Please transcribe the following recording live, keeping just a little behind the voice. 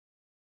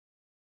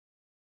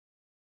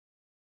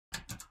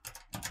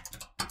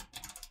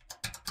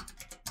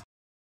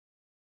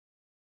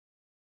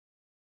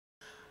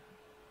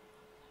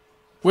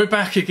We're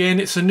back again.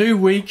 It's a new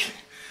week.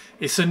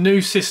 It's a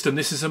new system.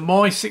 This is a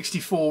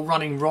My64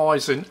 running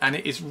Ryzen, and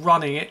it is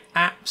running it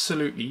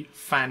absolutely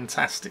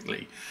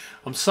fantastically.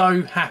 I'm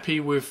so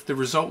happy with the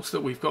results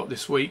that we've got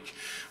this week.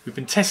 We've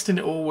been testing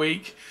it all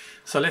week,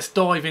 so let's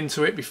dive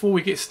into it. Before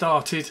we get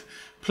started,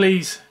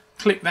 please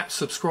click that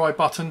subscribe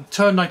button,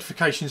 turn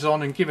notifications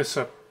on, and give us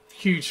a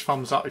huge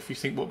thumbs up if you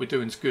think what we're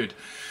doing is good.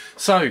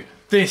 So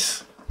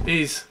this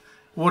is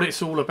what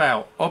it's all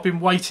about. I've been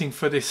waiting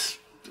for this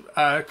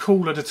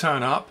cooler to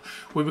turn up.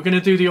 We were going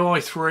to do the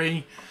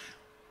i3,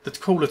 the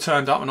cooler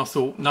turned up, and I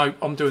thought, no,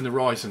 I'm doing the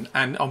Ryzen,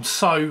 and I'm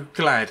so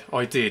glad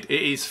I did.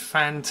 It is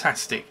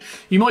fantastic.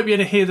 You might be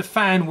able to hear the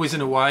fan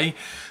whizzing away.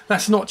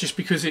 That's not just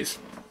because it's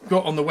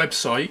got on the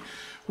website.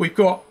 We've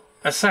got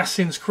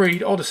Assassin's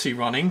Creed Odyssey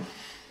running,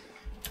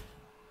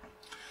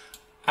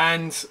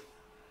 and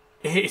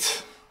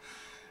it's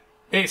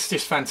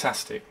just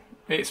fantastic.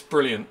 It's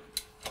brilliant.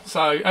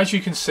 So as you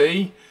can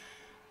see,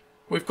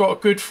 we've got a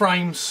good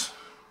frame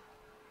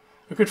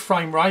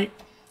rate.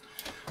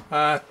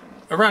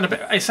 Around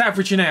about, it's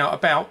averaging out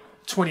about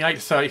 28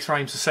 to 30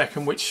 frames a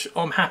second, which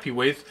I'm happy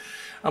with.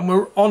 And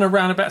we're on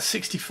around about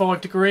 65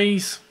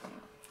 degrees.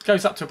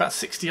 Goes up to about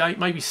 68,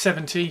 maybe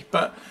 70,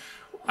 but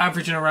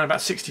averaging around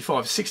about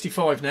 65.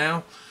 65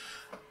 now.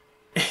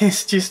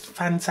 It's just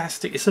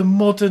fantastic. It's a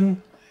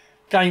modern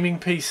gaming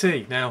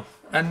PC now,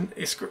 and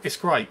it's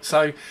great.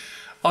 So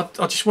I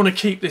just want to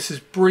keep this as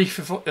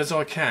brief as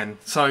I can.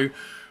 So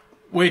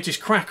we'll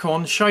just crack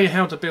on, show you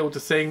how to build the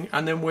thing,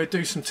 and then we'll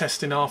do some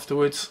testing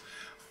afterwards.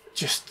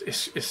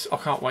 I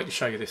can't wait to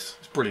show you this.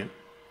 It's brilliant.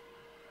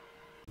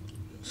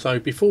 So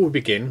before we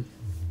begin,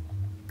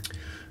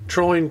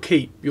 try and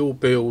keep your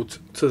build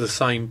to the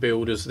same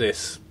build as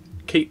this.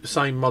 Keep the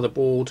same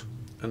motherboard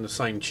and the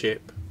same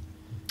chip.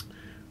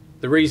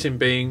 The reason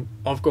being,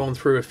 I've gone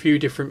through a few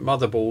different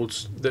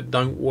motherboards that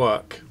don't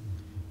work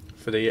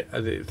for the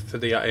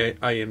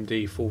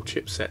AMD full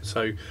chipset.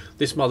 So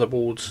this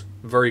motherboard's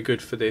very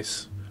good for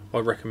this. I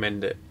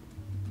recommend it.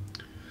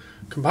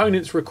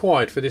 Components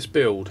required for this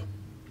build.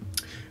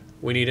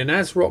 We need an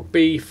ASRock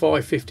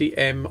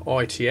B550M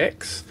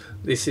ITX.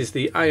 This is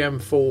the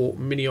AM4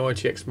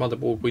 Mini-ITX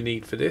motherboard we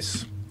need for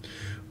this.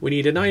 We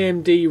need an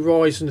AMD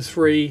Ryzen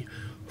 3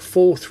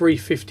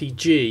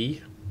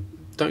 4350G.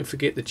 Don't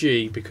forget the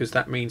G, because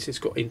that means it's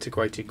got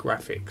integrated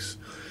graphics.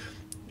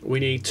 We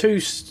need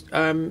two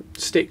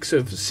sticks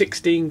of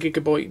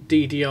 16GB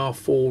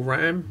DDR4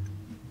 RAM,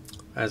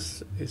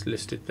 as is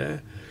listed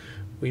there.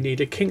 We need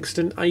a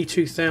Kingston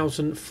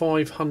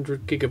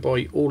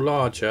A2500GB or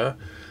larger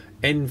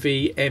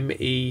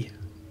NVMe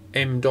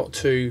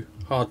M.2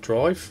 hard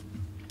drive.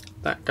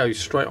 That goes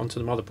straight onto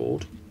the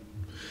motherboard.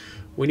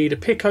 We need a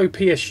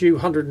PicoPSU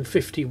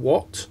 150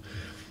 watt.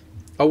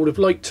 I would have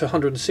liked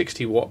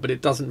 160 watt, but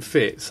it doesn't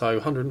fit, so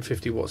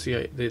 150 watts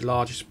is the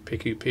largest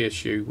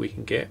PicoPSU we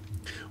can get.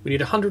 We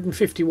need a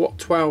 150 watt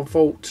 12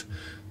 volt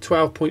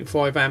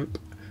 12.5 amp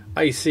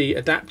AC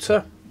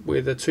adapter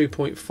with a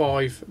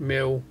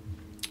 2.5mm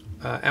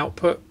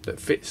output that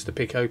fits the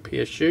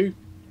PicoPSU.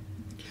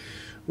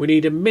 We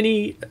need a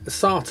mini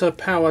SATA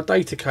power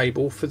data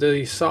cable for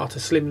the SATA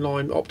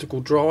Slimline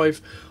optical drive.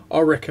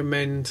 I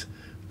recommend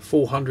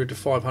 400 to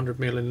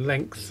 500mm in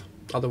length,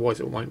 otherwise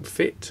it won't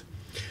fit.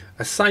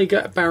 A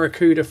Sega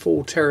Barracuda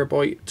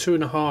 4TB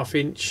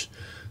 2.5-inch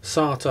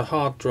SATA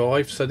hard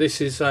drive. So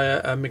this is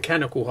a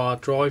mechanical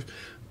hard drive,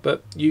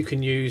 but you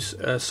can use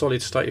a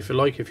solid state if you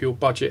like, if your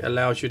budget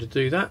allows you to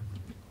do that.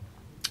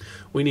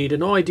 We need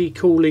an ID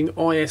Cooling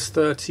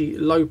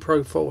IS30 low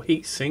profile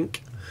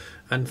heatsink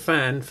and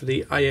fan for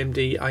the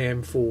AMD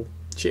AM4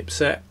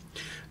 chipset.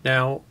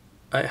 Now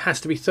it has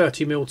to be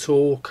 30mm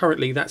tall.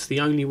 Currently that's the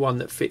only one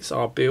that fits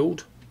our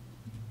build.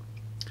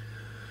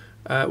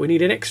 We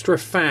need an extra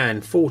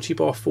fan,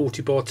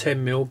 40x40x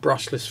 10mm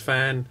brushless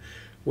fan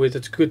with a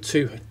good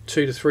 200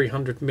 to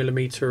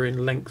 300mm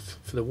in length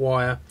for the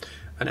wire,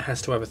 and it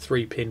has to have a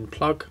 3-pin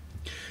plug.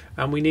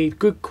 And we need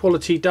good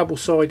quality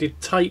double-sided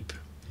tape,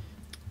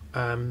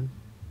 10mm,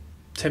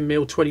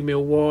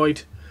 20mm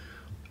wide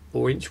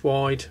or inch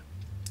wide,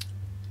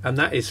 and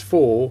that is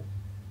for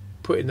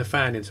putting the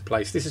fan into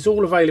place. This is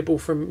all available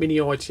from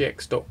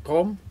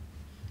Mini-ITX.com.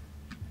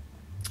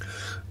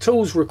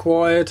 Tools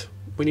required.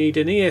 We need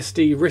an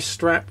ESD wrist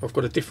strap. I've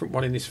got a different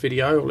one in this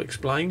video, I'll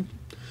explain.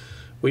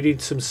 We need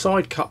some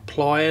side cut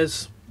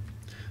pliers,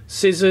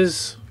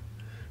 scissors,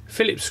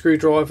 Phillips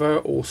screwdriver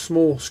or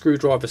small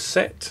screwdriver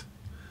set.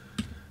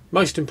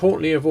 Most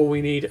importantly of all,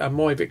 we need a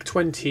My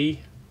Vic20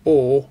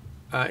 or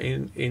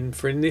in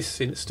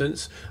this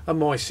instance a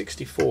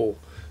My64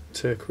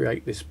 to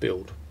create this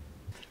build.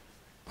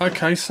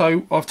 Okay,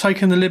 so I've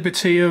taken the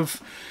liberty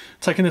of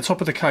taking the top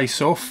of the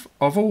case off.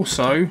 I've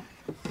also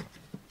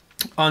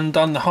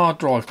undone the hard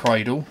drive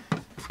cradle,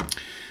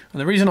 and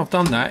the reason I've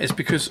done that is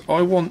because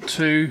I want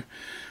to,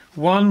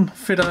 one,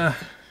 fit a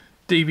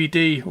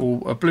DVD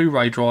or a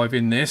Blu-ray drive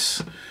in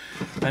this,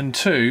 and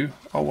two,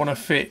 I want to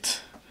fit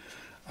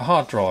a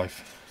hard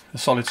drive, a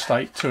solid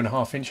state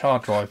 2.5-inch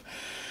hard drive.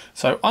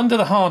 So under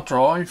the hard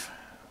drive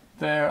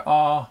there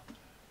are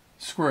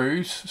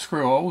screw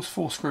holes,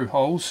 4 screw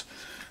holes,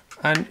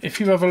 and if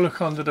you have a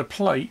look under the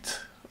plate,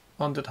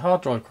 under the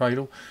hard drive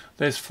cradle,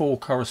 there's 4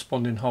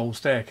 corresponding holes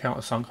there,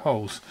 countersunk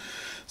holes.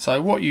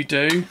 So what you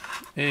do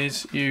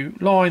is you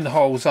line the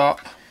holes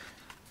up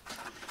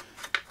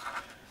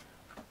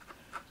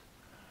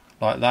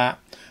like that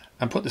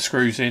and put the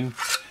screws in.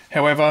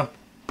 However,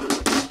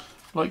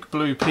 like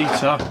Blue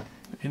Peter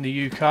in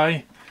the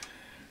UK,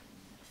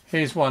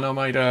 here's one I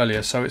made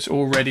earlier, so it's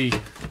all ready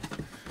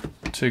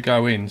to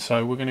go in.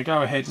 So we're going to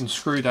go ahead and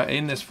screw that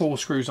in. There's 4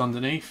 screws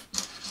underneath.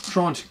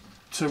 Trying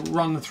to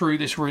run through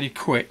this really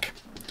quick,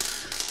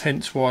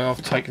 hence why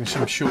I've taken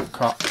some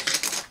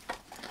shortcuts.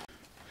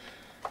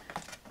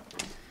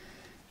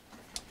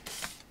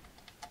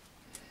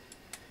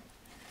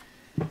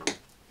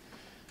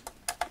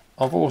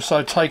 I've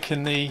also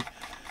taken the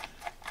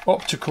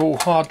optical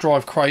hard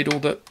drive cradle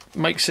that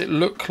makes it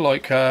look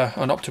like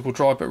an optical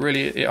drive, but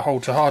really it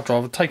holds a hard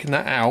drive. I've taken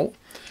that out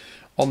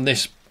on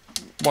this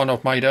one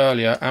I've made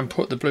earlier and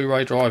put the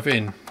Blu-ray drive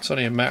in. It's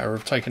only a matter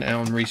of taking it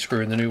out and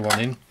re-screwing the new one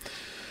in.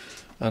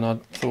 And I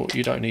thought,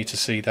 you don't need to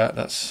see that,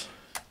 that's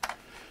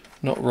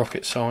not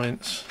rocket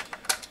science.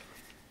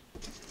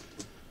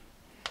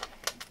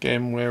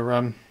 Again,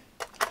 we're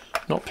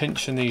not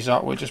pinching these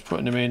up, we're just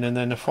putting them in, and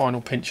then a final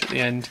pinch at the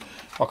end.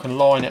 I can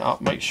line it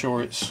up, make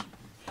sure it's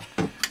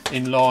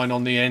in line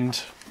on the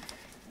end,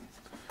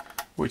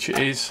 which it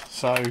is.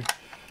 So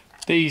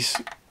these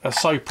are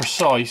so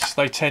precise,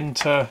 they tend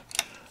to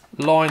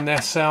line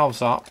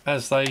themselves up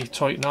as they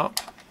tighten up,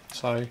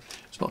 so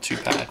it's not too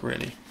bad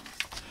really.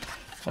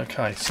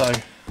 Okay, so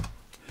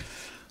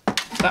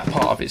that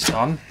part of it's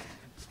done.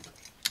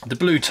 The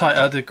blue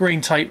tape, the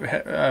green tape,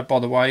 by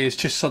the way, is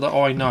just so that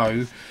I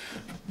know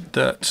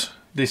that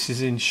this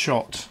is in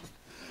shot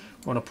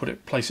when I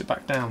place it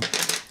back down.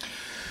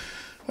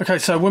 Okay,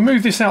 so we'll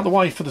move this out of the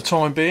way for the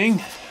time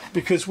being,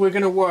 because we're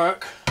going to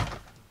work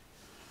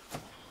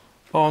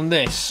on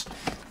this.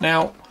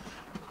 Now,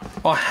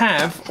 I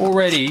have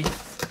already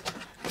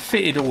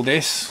fitted all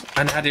this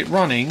and had it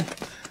running,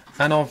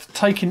 and I've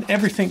taken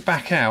everything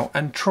back out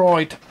and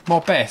tried my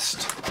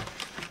best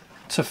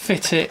to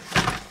fit it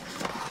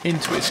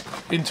into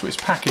its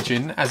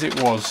packaging as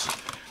it was.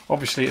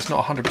 Obviously it's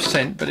not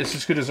 100%, but it's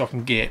as good as I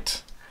can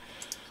get.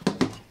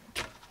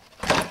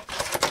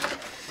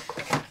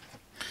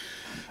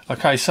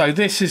 Okay, so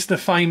this is the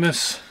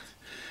famous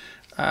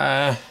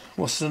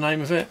what's the name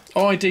of it?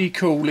 ID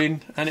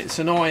cooling, and it's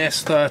an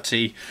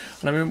IS30,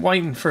 and I've been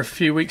waiting for a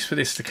few weeks for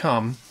this to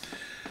come,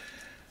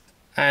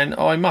 and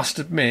I must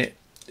admit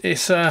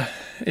it's a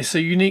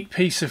unique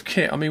piece of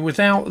kit. I mean,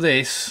 without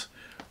this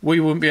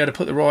we wouldn't be able to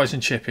put the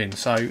Ryzen chip in,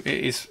 so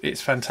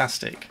it's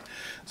fantastic.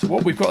 So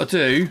what we've got to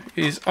do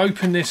is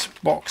open this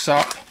box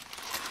up,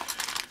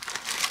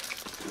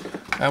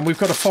 and we've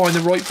got to find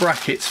the right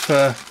brackets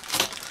for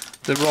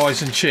the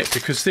Ryzen chip,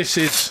 because this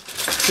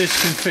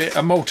can fit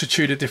a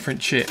multitude of different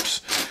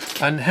chips.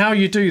 And how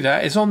you do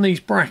that is on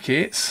these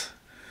brackets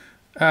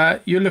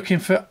you're looking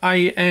for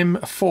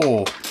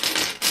AM4.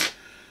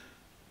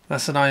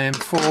 That's an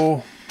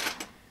AM4,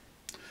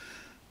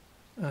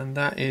 and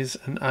that is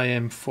an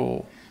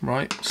AM4,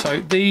 right? So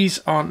these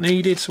aren't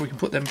needed, so we can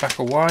put them back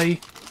away.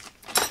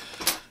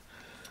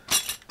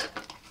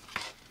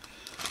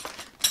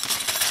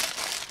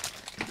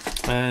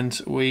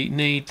 And we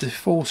need the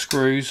 4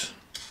 screws,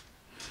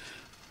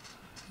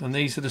 and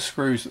these are the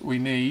screws that we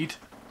need.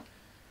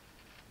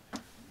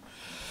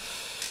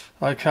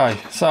 Okay,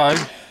 so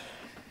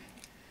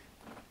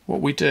what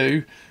we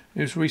do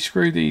is we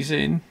screw these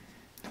in,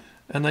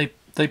 and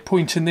they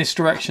point in this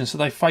direction, so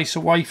they face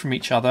away from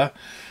each other,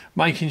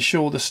 making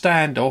sure the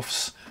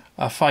standoffs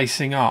are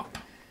facing up.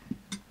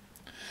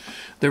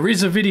 There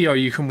is a video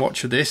you can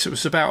watch of this. It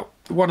was about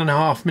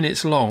 1.5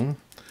 minutes long,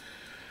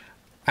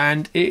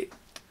 and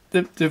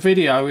the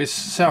video is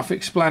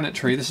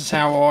self-explanatory. This is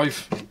how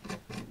I've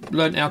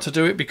learned how to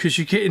do it, because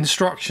you get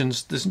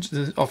instructions.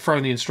 I've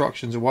thrown the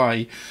instructions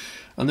away,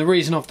 and the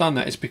reason I've done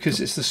that is because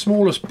it's the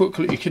smallest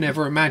booklet you can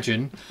ever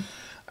imagine,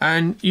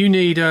 and you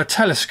need a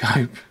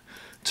telescope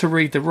to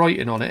read the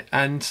writing on it,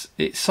 and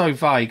it's so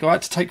vague. I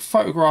had to take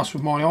photographs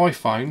with my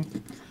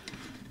iPhone.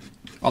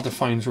 Other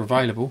phones were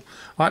available.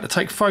 I had to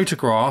take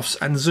photographs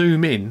and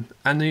zoom in,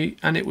 and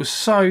it was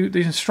so,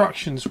 the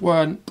instructions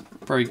weren't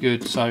very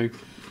good, so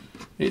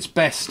it's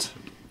best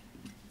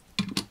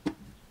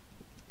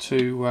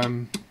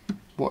to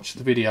watch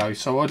the video.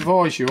 So I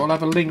advise you, I'll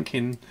have a link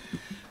in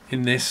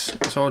this,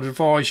 so I'd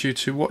advise you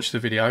to watch the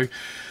video.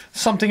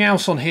 Something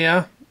else on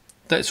here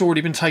that's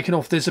already been taken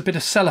off, there's a bit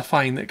of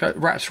cellophane that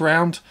wraps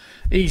around.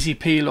 Easy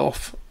peel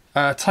off.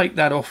 Take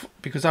that off,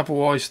 because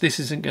otherwise this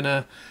isn't going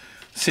to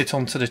sit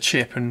onto the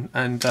chip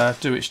and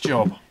do its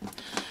job.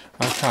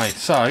 Okay,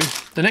 so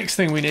the next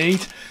thing we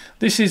need,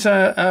 this is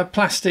a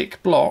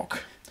plastic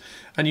block,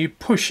 and you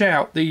push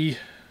out the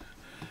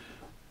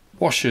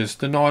washers,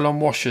 the nylon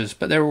washers,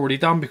 but they're already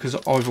done because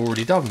I've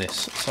already done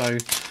this. So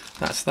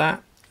that's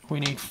that. We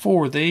need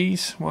 4 of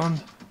these.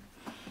 1,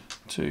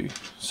 2.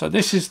 So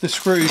this is the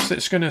screws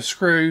that's going to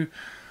screw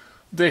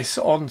this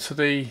onto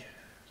the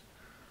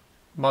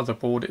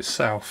motherboard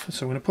itself.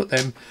 So I'm going to put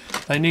them,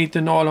 they need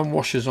the nylon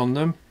washers on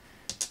them.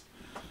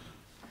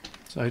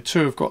 So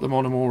 2 have got them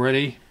on them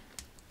already.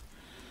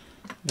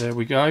 There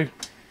we go.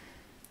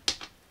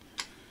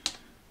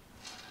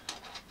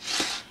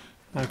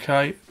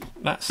 Okay,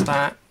 that's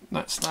that,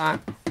 that's that.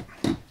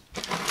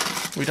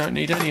 We don't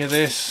need any of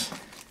this,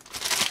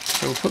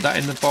 so we'll put that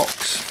in the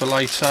box for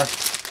later.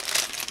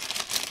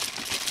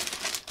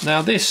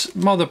 Now this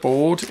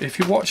motherboard, if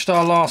you watched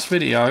our last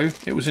video,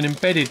 it was an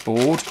embedded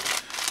board,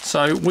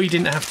 so we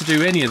didn't have to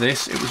do any of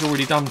this, it was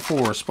already done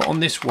for us. But on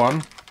this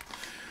one,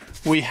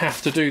 we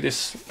have to do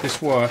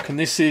this work, and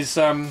this is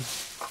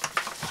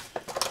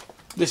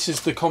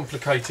the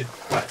complicated,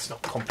 well, it's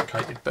not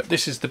complicated, but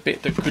this is the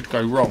bit that could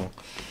go wrong.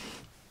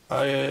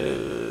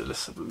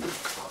 Let's have a look.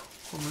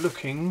 I'm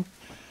looking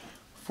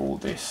for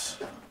this.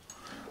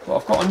 Well,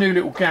 I've got a new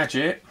little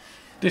gadget.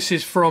 This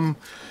is from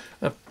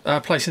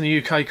a place in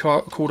the UK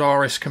called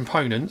RS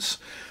Components.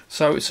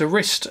 So it's a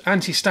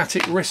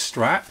anti-static wrist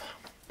strap,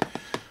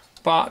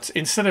 but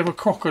instead of a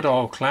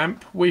crocodile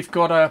clamp, we've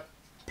got a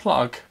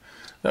plug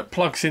that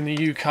plugs in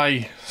the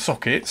UK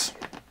sockets,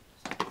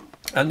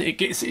 and it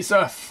gets its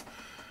earth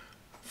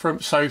from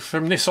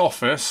this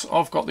office.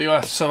 I've got the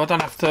earth, so I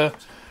don't have to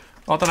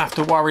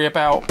worry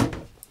about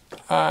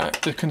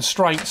the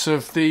constraints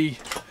of the.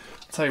 I'll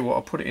tell you what,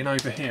 I'll put it in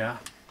over here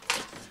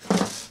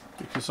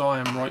because I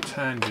am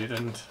right-handed,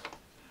 and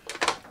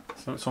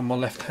so it's on my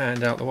left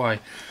hand out the way.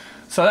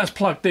 So that's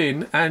plugged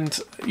in, and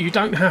you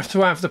don't have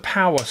to have the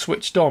power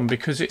switched on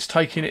because it's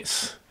taking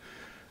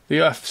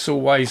the earth's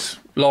always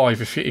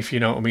live, if you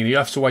know what I mean. The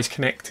earth's always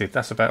connected.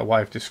 That's a better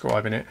way of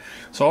describing it.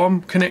 So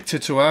I'm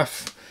connected to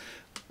earth.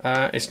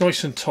 It's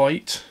nice and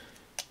tight.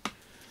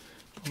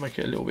 I'll make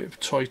it a little bit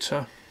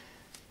tighter.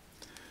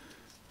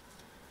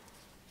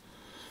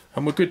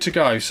 And we're good to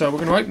go. So we're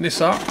going to open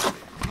this up.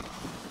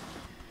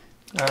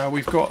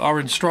 We've got our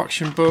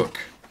instruction book,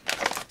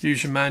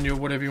 user manual,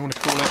 whatever you want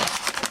to call it.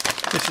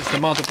 This is the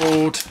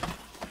motherboard.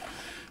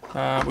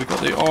 We've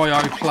got the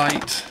I/O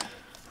plate,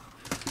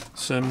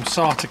 some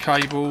SATA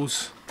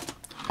cables,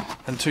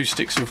 and 2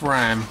 sticks of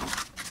RAM.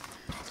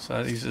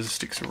 So these are the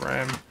sticks of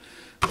RAM.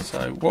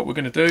 So what we're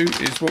going to do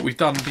is what we've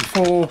done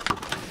before,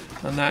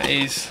 and that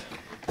is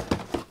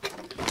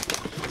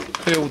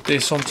build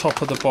this on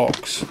top of the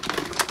box.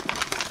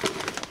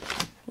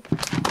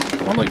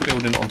 I like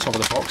building it on top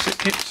of the box.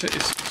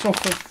 It's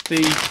off of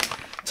the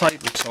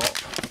tabletop,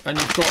 and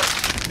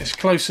it's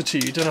closer to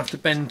you. You don't have to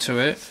bend to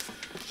it.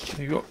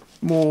 You've got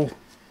more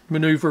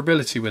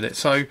manoeuvrability with it.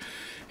 So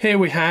here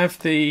we have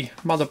the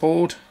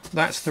motherboard.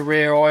 That's the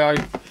rear I/O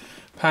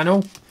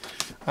panel,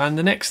 and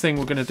the next thing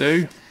we're going to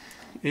do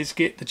is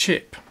get the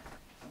chip.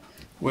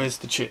 Where's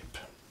the chip?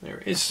 There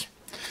it is.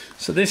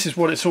 So this is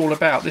what it's all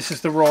about. This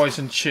is the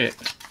Ryzen chip.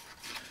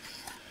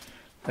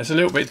 It's a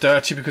little bit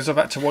dirty because I've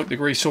had to wipe the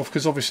grease off,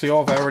 because obviously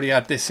I've already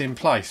had this in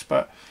place,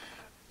 but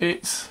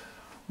it's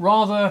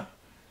rather,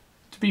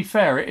 to be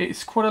fair,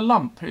 it's quite a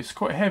lump. It's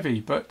quite heavy,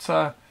 but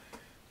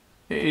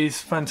it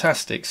is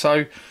fantastic.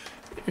 So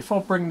if I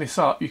bring this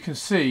up, you can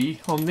see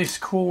on this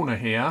corner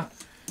here,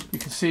 you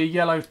can see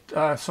a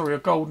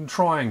golden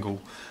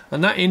triangle,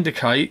 and that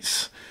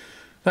indicates,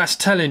 that's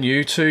telling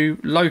you to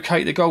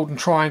locate the golden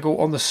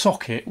triangle on the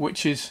socket,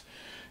 which is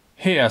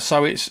here.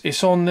 So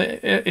it's on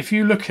the, if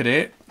you look at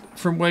it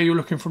from where you're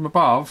looking from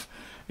above,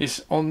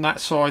 it's on that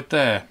side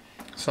there.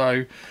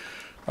 So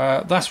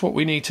that's what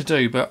we need to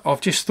do. But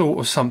I've just thought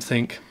of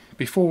something.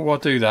 Before I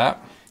do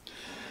that,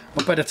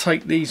 I better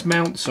take these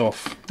mounts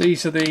off.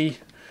 These are the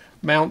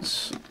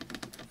mounts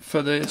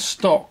for the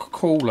stock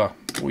cooler.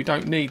 We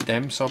don't need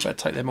them, so I better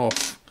take them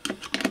off.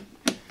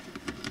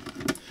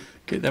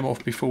 Get them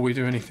off before we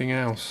do anything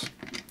else.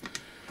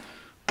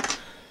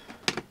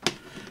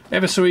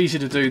 Ever so easy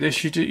to do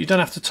this. You don't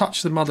have to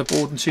touch the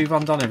motherboard until you've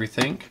undone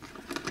everything.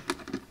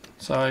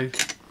 So,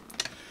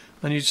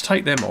 and you just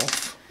take them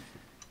off,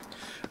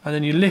 and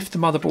then you lift the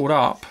motherboard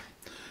up,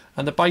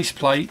 and the base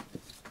plate,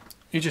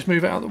 you just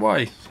move it out of the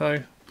way.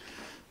 So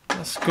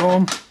that's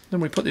gone. Then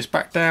we put this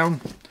back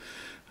down,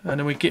 and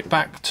then we get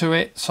back to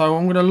it. So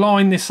I'm going to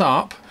line this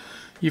up.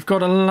 You've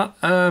got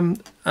a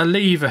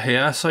lever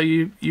here, so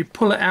you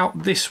pull it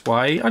out this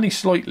way, only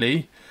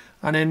slightly,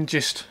 and then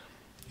just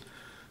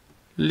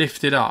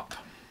lift it up.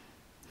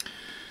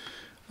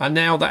 And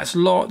now that's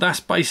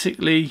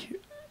basically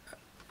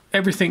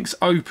everything's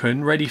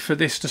open, ready for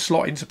this to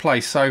slot into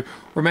place. So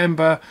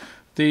remember,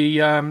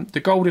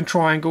 the golden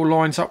triangle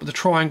lines up with the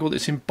triangle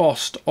that's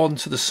embossed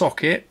onto the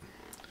socket,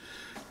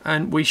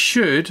 and we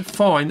should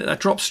find that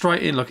drops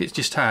straight in like it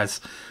just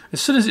has. As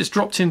soon as it's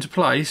dropped into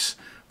place,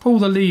 pull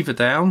the lever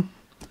down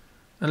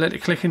and let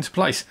it click into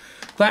place.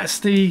 That's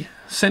the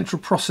central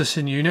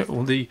processing unit,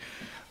 or the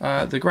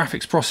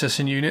graphics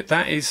processing unit.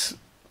 That is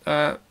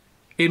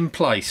in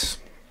place.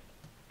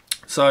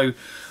 So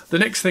the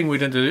next thing we're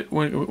going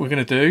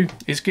to do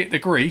is get the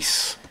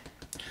grease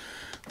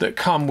that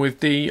come with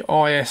the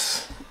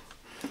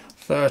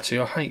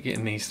IS30. I hate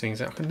getting these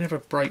things out. I can never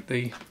break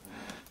the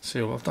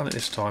seal. I've done it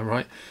this time,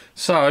 right?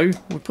 So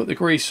we put the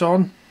grease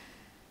on.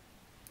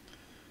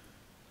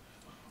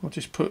 I'll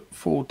just put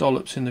 4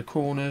 dollops in the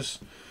corners.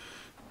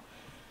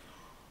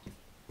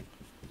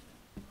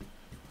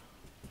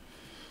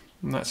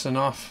 And that's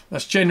enough.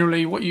 That's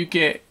generally what you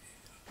get.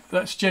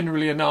 That's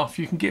generally enough.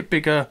 You can get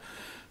bigger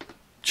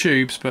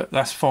tubes, but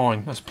that's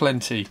fine. That's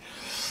plenty.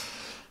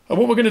 And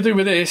what we're going to do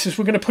with this is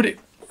we're going to put it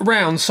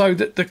around so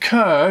that the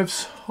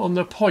curves on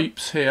the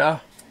pipes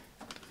here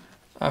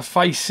are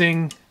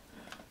facing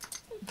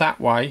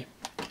that way,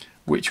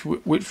 which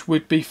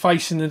would be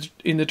facing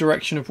in the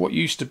direction of what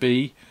used to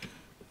be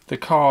the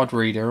card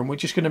reader. And we're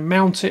just going to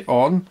mount it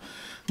on.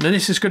 Now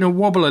this is going to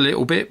wobble a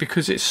little bit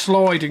because it's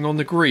sliding on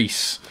the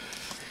grease.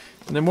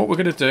 And then what we're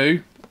going to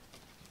do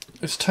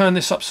is turn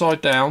this upside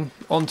down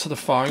onto the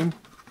phone.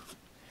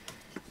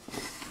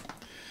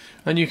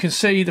 And you can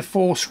see the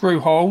 4 screw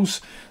holes.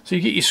 So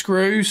you get your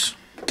screws,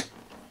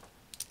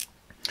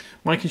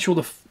 making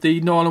sure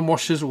the nylon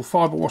washers or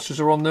fibre washers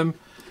are on them,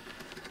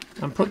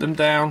 and put them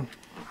down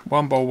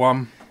one by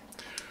one.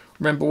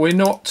 Remember, we're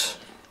not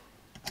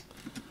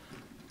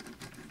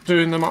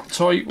doing them up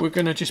tight. We're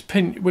going to just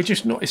pinch.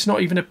 It's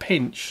not even a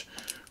pinch.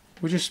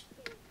 We're just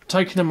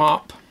taking them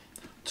up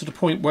to the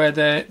point where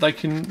they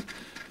can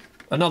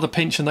another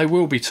pinch and they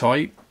will be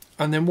tight.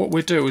 And then what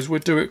we'll do is we'll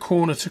do it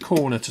corner to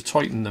corner to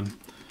tighten them.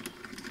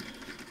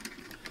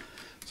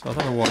 So I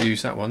don't know why I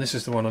use that one. This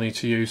is the one I need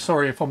to use.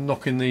 Sorry if I'm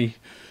knocking the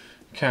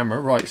camera.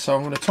 Right, so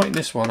I'm going to tighten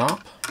this one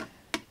up.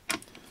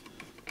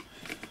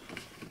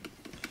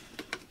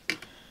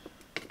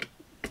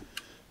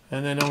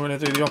 And then I'm going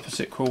to do the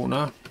opposite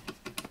corner.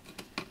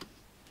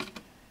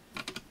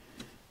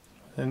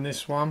 Then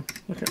this one.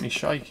 Look at me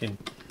shaking.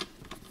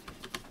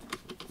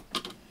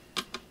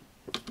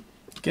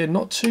 Again,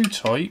 not too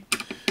tight,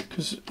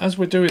 because as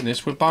we're doing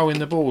this, we're bowing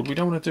the board. We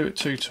don't want to do it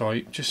too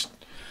tight, just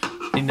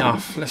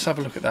enough. Let's have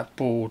a look at that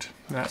board.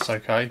 That's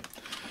okay.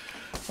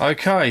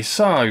 Okay,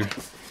 so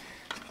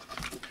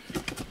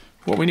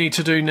what we need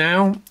to do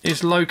now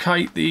is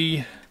locate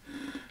the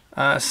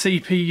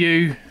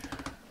CPU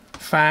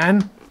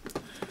fan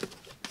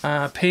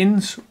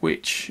pins,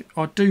 which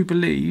I do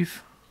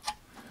believe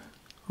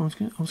I was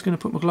going to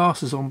put my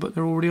glasses on, but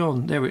they're already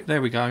on.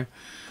 There we go.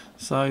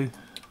 So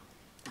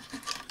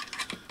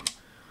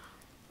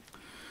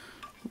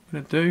what I'm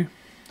going to do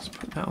is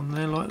put that on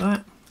there like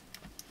that.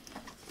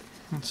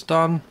 It's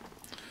done.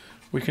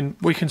 We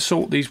can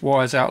sort these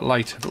wires out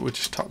later, but we'll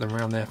just tuck them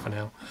around there for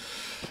now.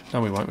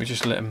 No, we won't. We'll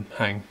just let them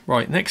hang.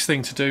 Right, next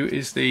thing to do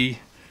is the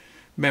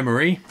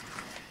memory,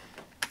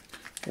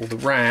 or the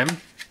RAM.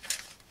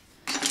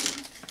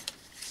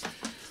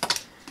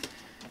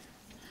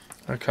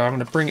 Okay, I'm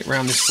going to bring it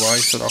round this way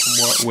so that I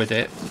can work with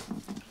it.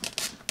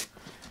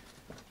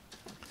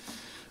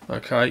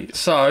 Okay,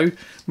 so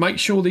make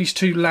sure these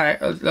two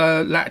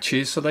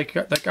latches, so they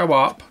go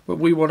up, but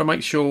we want to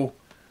make sure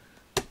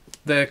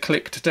they're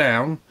clicked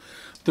down.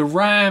 The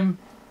RAM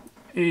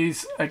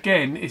is,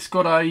 again, it's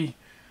got a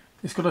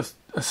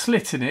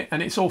slit in it,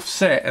 and it's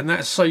offset, and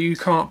that's so you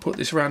can't put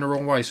this around the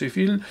wrong way. So if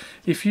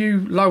you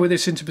lower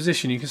this into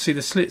position, you can see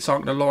the slits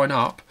aren't going to line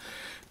up.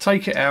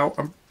 Take it out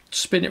and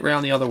spin it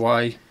round the other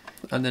way,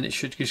 and then it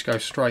should just go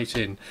straight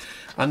in.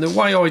 And the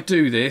way I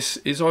do this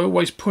is I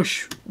always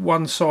push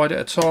one side at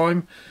a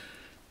time.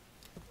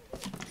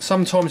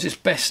 Sometimes it's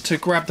best to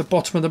grab the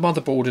bottom of the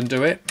motherboard and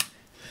do it.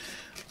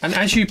 And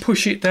as you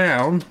push it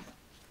down,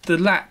 the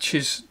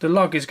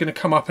lug is going to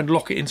come up and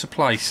lock it into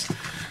place.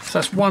 So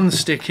that's one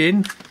stick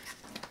in.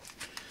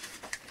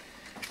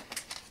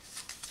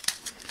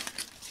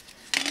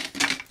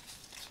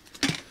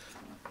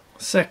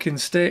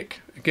 Second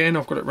stick, again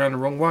I've got it round the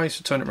wrong way,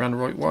 so turn it round the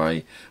right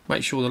way.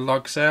 Make sure the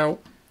lug's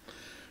out.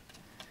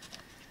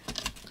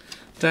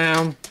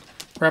 Down,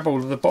 grab all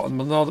of the bottom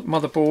of the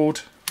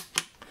motherboard,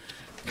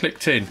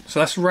 clicked in. So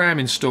that's RAM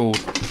installed.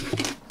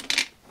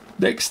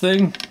 Next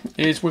thing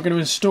is we're going to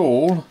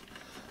install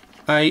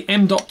a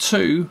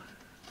M.2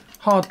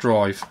 hard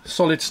drive,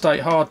 solid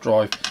state hard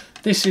drive.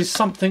 This is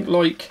something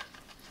like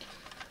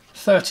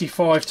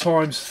 35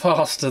 times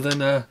faster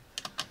than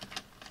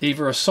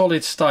either a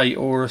solid state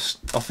or I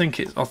think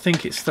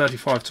it's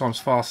 35 times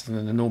faster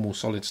than the normal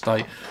solid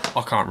state.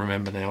 I can't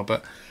remember now,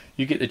 but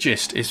you get the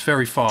gist. It's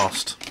very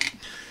fast.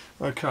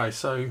 Okay,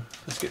 so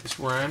let's get this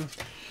RAM.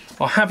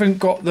 I haven't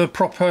got the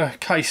proper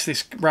case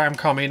this RAM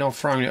come in. I've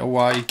thrown it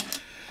away.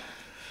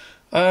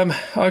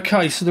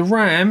 Okay, so the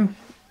RAM,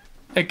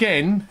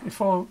 again, if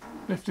I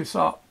lift this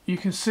up, you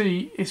can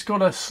see it's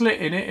got a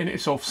slit in it and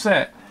it's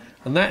offset,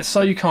 and that's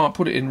so you can't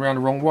put it in round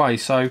the wrong way.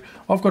 So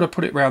I've got to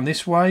put it round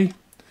this way.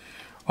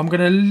 I'm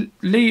going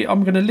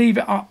to leave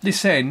it up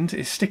this end.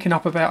 It's sticking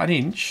up about 1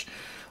 inch,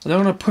 and then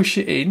I'm going to push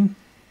it in,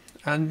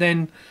 and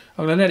then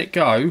I'm going to let it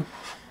go.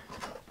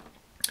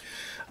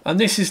 And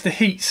this is the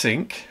heat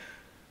sink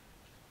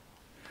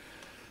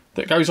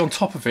that goes on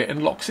top of it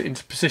and locks it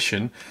into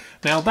position.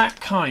 Now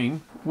that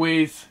came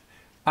with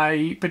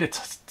a bit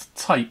of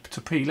tape to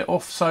peel it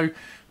off, so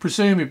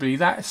presumably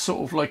that's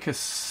sort of like a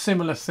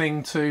similar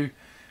thing to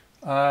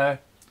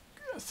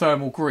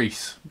thermal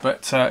grease,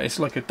 but it's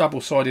like a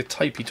double-sided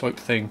tapey type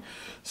thing.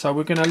 So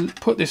we're going to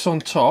put this on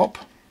top,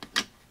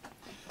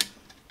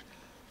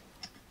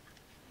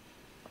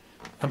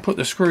 and put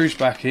the screws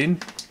back in.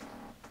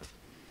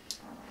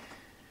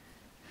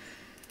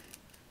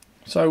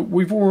 So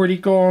we've already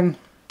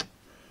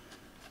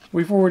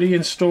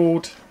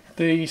installed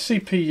the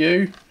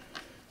CPU,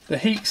 the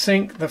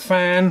heatsink, the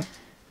fan,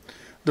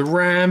 the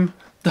RAM,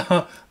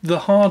 the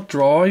hard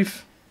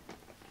drive.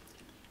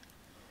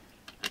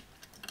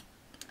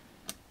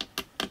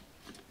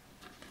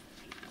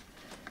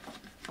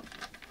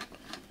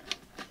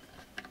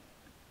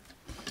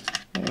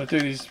 I'm going to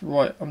do these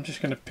right. I'm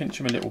just going to pinch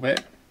them a little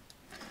bit.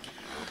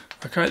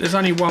 Okay, there's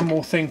only one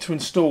more thing to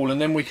install, and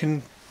then we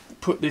can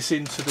put this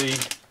into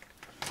the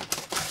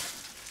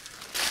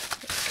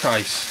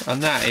case,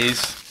 and that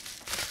is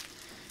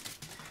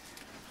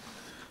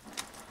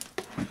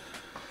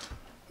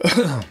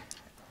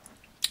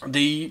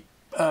the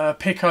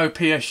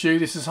PicoPSU.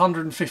 This is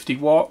 150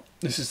 watt.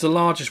 This is the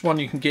largest one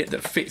you can get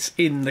that fits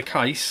in the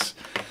case.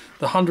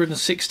 The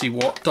 160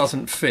 watt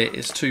doesn't fit,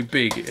 it's too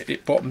big,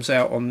 it bottoms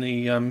out on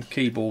the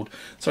keyboard.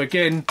 So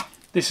again,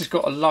 this has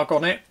got a lug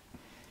on it,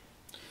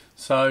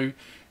 so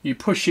you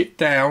push it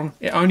down,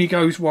 it only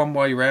goes one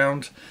way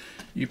round,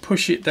 you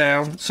push it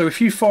down. So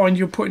if you find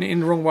you're putting it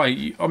in the wrong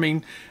way, I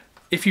mean,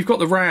 if you've got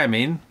the RAM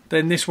in,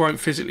 then this won't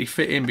physically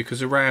fit in because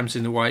the RAM's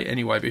in the way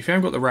anyway. But if you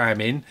haven't got the RAM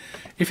in,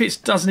 if it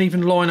doesn't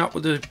even line up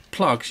with the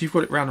plugs, you've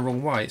got it round the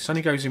wrong way. It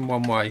only goes in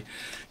one way.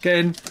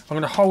 Again, I'm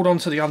going to hold on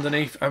to the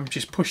underneath and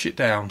just push it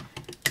down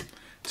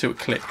till it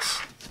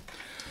clicks.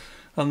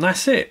 And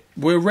that's it.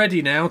 We're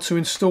ready now to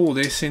install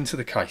this into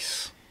the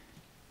case.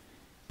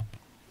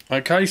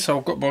 Okay, so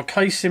I've got my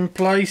case in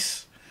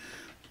place.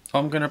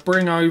 I'm going to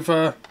bring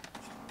over,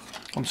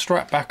 I'm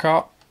strapped back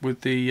up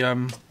with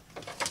the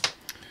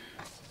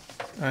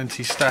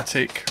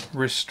anti-static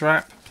wrist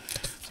strap.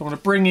 So I'm going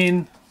to bring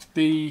in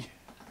the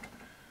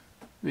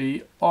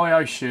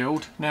I/O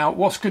shield. Now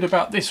what's good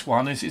about this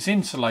one is it's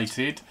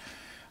insulated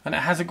and it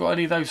hasn't got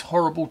any of those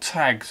horrible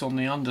tags on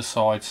the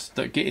undersides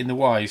that get in the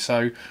way.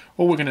 So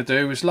all we're going to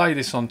do is lay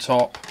this on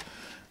top,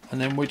 and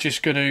then we're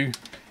just going to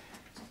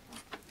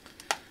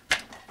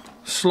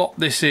slot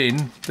this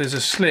in. There's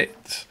a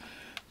slit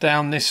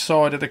down this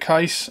side of the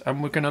case,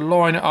 and we're going to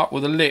line it up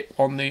with a lip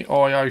on the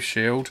I/O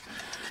shield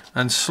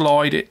and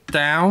slide it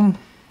down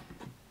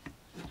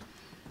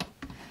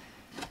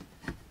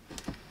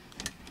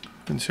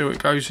until it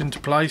goes into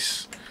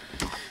place.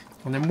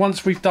 And then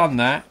once we've done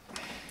that,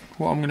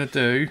 what I'm going to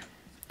do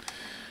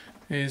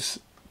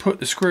is put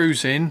the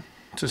screws in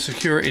to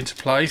secure it into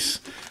place.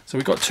 So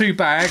we've got two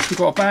bags. We've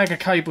got a bag of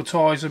cable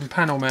ties and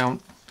panel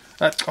mount.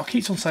 I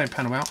keep on saying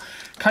panel mount.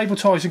 Cable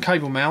ties and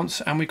cable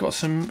mounts, and we've got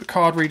some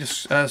card reader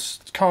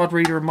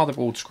and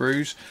motherboard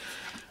screws.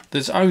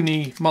 There's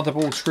only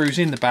motherboard screws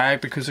in the bag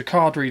because the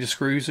card reader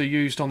screws are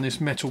used on this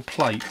metal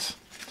plate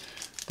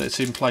that's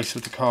in place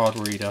of the card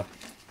reader.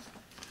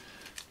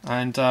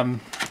 And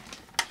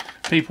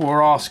people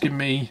were asking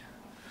me,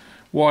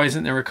 why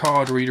isn't there a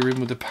card reader in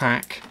with the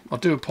pack? I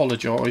do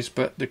apologise,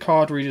 but the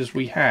card readers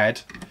we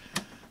had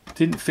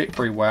didn't fit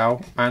very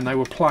well and they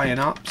were playing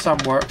up. Some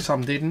worked,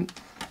 some didn't.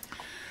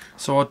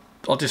 So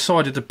I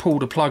decided to pull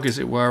the plug, as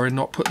it were, and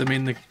not put them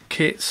in the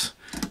kits.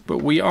 But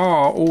we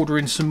are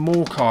ordering some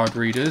more card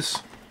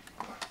readers,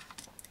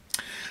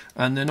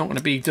 and they're not going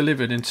to be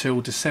delivered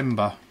until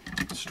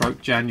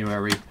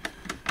December/January.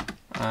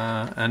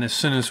 And as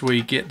soon as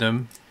we get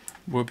them,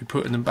 we'll be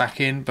putting them back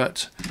in.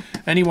 But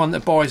anyone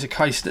that buys a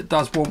case that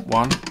does want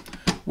one,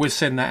 we'll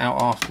send that out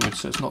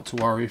afterwards, so it's not to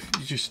worry. If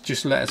you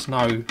just let us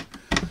know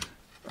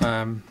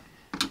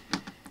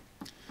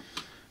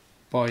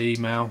by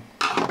email,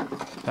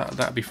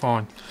 that'd be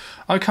fine.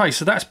 Okay,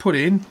 so that's put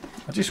in.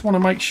 I just want to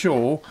make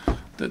sure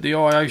that the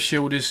I/O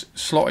shield is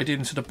slotted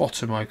into the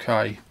bottom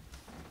okay,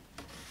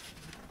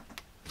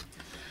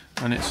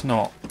 and it's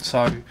not.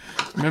 So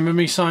remember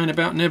me saying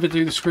about never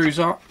do the screws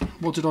up?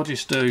 What did I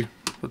just do?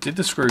 I did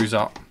the screws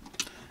up,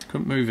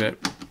 couldn't move it.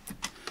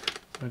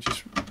 I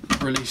just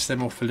release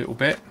them off a little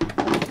bit.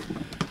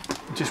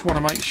 I just want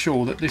to make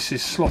sure that this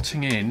is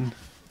slotting in.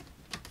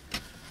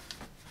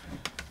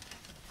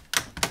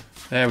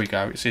 There we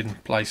go, it's in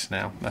place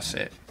now. That's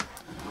it.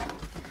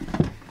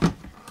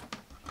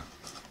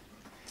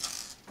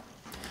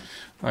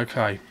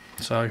 Okay,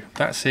 so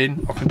that's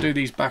in. I can do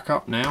these back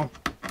up now.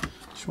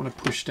 Just want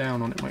to push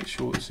down on it, make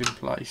sure it's in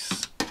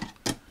place.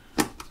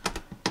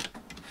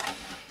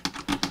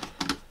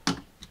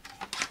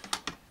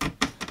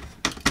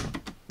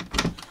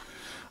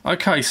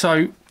 Okay,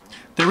 so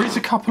there is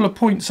a couple of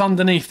points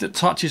underneath that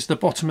touches the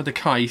bottom of the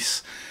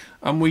case,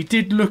 and we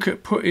did look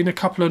at putting a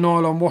couple of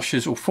nylon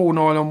washers, or 4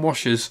 nylon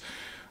washers,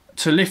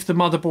 to lift the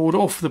motherboard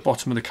off the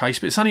bottom of the case,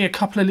 but it's only a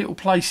couple of little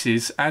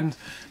places, and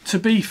to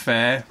be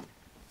fair,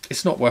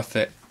 it's not worth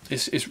it.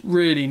 It's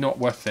really not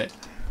worth it.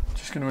 I'm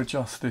just going to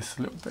adjust this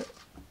a little bit.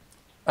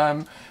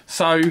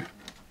 So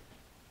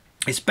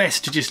it's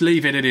best to just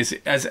leave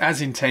it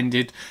as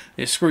intended.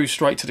 It screws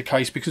straight to the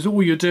case, because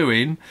all you're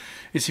doing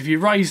is, if you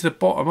raise the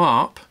bottom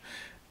up,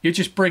 you're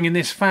just bringing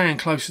this fan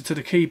closer to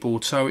the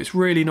keyboard, so it's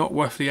really not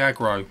worth the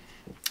aggro.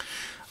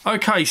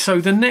 Okay,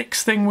 so the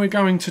next thing we're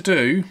going to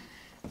do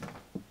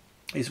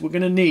is we're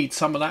going to need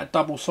some of that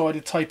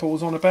double-sided tape I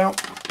was on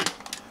about.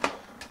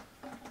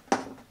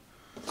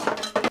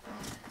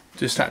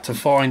 Just had to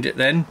find it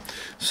then.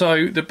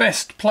 So the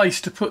best place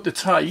to put the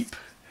tape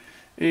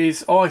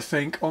is, I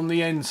think, on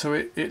the end, so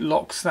it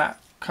locks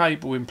that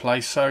cable in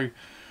place. So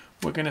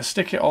we're going to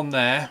stick it on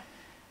there.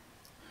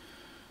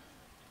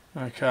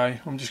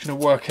 Okay, I'm just going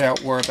to work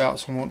out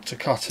whereabouts I want to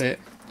cut it.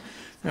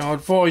 Now I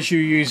advise you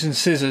using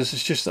scissors,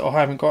 it's just that I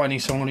haven't got any,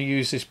 so I'm going to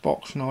use this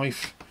box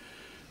knife,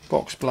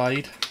 box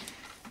blade,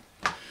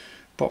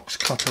 box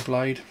cutter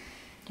blade,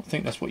 I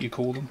think that's what you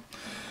call them.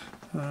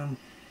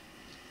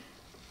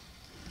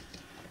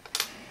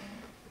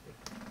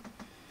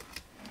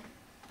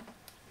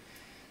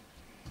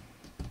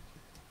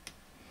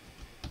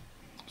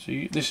 So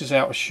this is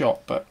out of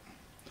shot, but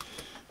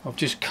I've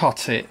just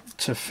cut it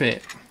to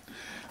fit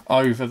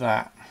over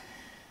that.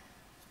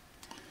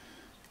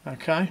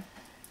 Okay,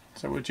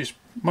 so we're just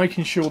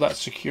making sure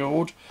that's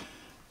secured.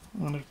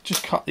 I'm going to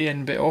just cut the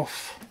end bit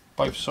off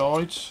both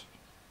sides.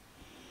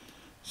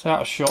 It's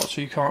out of shot,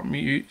 so you can't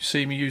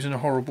see me using a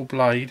horrible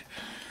blade.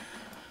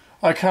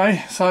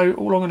 Okay, so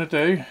all I'm going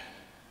to do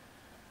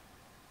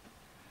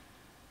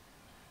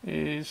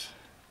is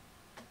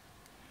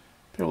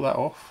peel that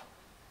off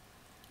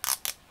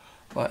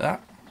like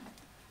that,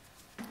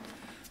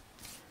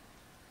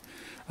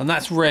 and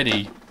that's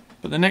ready.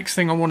 But the next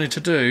thing I wanted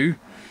to do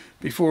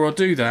before I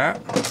do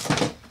that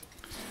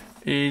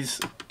is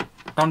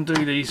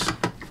undo these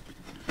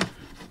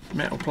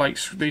metal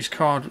plates, these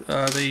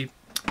the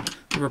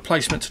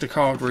replacement to the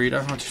card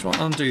reader. I just want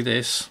to undo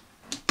this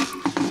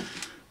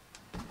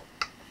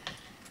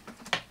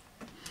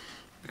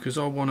because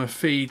I want to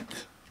feed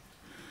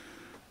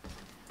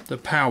the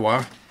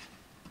power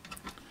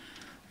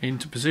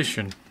into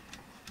position,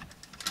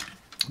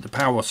 the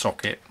power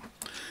socket.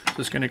 So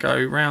it's going to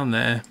go round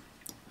there,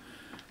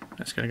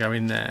 that's going to go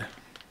in there.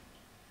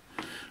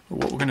 But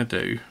what we're going to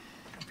do,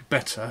 it'd be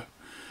better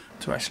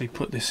to actually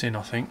put this in,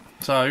 I think.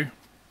 So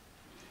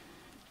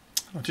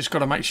I've just got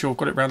to make sure I've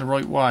got it round the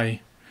right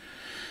way.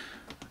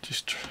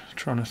 Just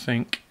trying to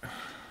think.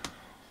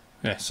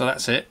 Yeah, so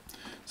that's it.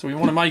 So we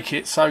want to make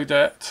it so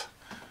that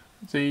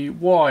the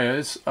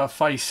wires are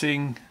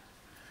facing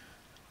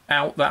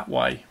out that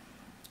way,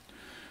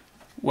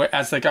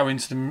 as they go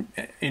into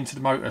the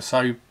motor.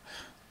 So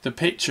the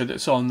picture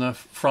that's on the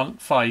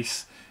front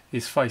face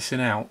is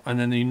facing out, and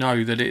then you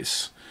know that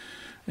it's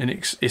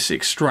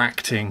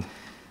extracting.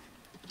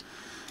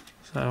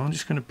 So I'm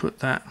just going to put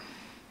that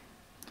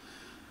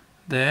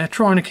there,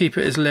 trying to keep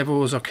it as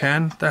level as I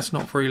can. That's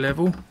not very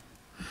level.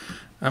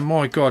 And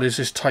my God, is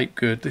this tape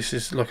good. This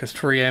is like a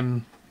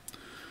 3M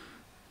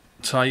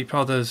tape.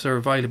 Others are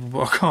available,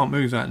 but I can't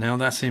move that now.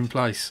 That's in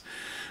place.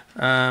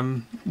 What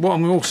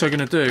I'm also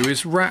going to do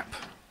is wrap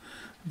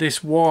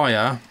this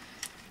wire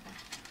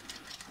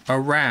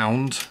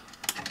around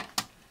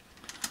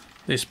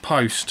this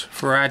post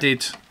for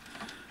added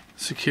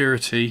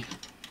security.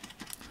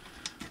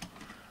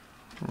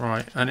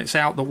 Right, and it's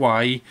out the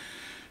way.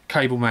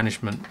 Cable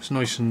management, it's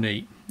nice and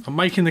neat. I'm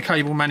making the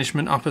cable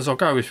management up as I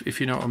go, if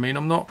you know what I mean.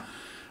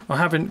 I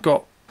haven't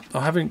got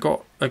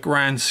a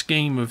grand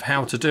scheme of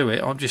how to do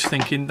it. I'm just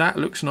thinking that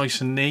looks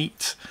nice and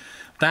neat.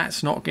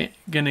 That's not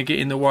going to get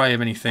in the way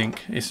of anything.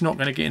 It's not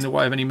going to get in the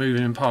way of any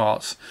moving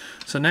parts.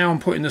 So now I'm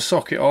putting the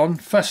socket on.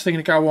 First thing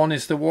to go on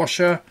is the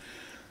washer,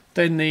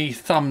 then the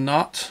thumb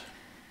nut,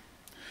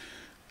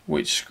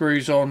 which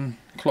screws on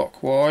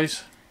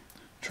clockwise.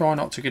 Try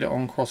not to get it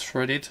on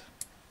cross-threaded,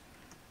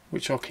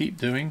 which I'll keep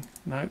doing.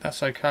 No,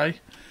 that's okay.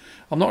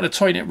 I'm not going to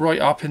tighten it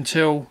right up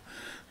until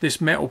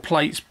this metal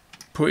plate's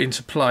put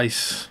into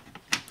place.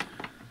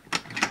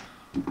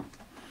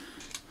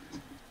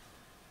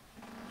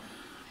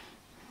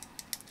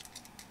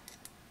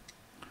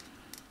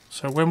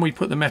 So when we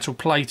put the metal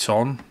plate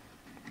on,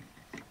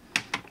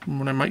 I'm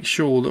going to make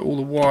sure that all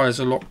the wires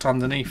are locked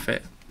underneath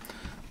it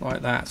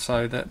like that,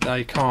 so that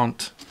they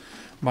can't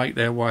make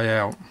their way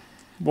out.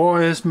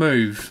 Wires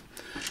move.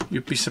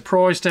 You'd be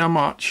surprised how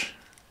much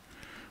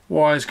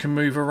wires can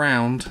move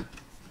around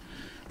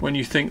when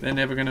you think they're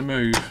never going to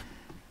move.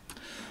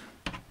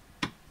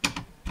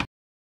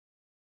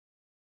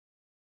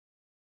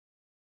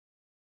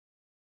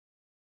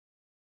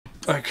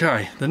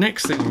 Okay, the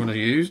next thing I'm going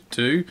to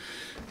do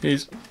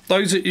is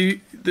those of you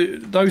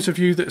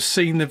that have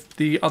seen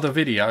the other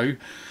video,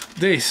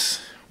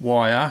 this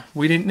wire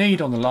we didn't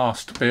need on the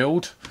last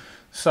build,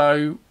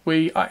 so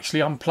we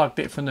actually unplugged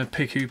it from the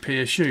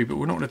PicoPSU, but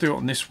we're not going to do it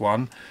on this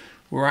one.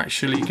 We're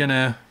actually going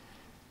to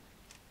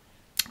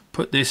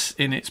put this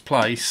in its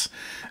place.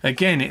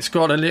 Again, it's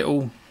got a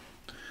little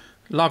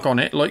lug on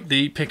it like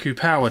the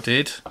PicoPower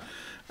did,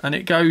 and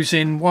it goes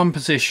in one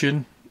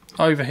position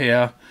over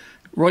here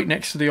right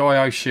next to the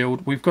IO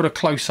shield. We've got a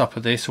close-up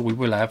of this, or we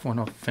will have when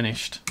I've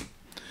finished,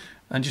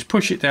 and just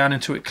push it down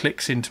until it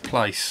clicks into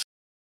place.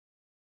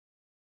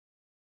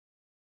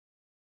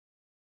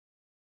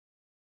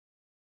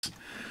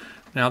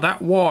 Now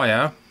that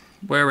wire,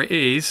 where it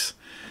is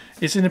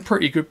in a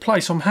pretty good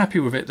place. I'm happy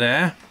with it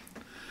there.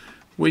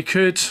 We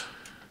could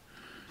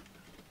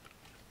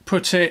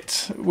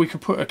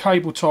put a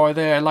cable tie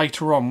there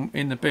later on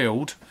in the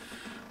build.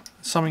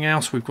 Something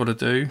else we've got to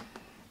do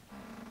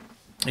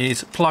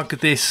is plug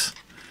this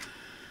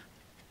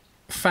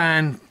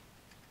fan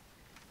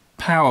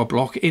power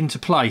block into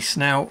place.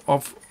 Now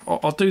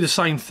I'll do the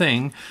same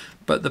thing,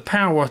 but the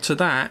power to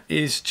that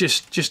is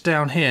just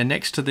down here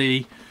next to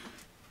the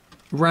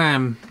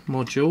RAM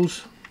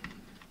modules.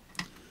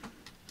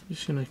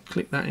 Just going to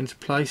click that into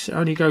place. It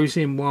only goes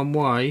in one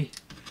way.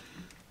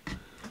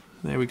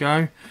 There we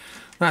go.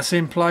 That's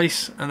in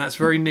place, and that's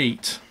very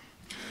neat.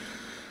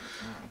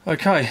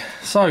 Okay,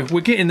 so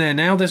we're getting there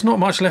now. There's not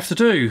much left to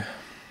do.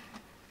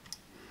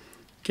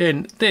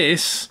 Again,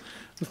 this,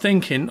 I'm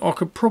thinking I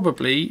could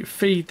probably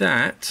feed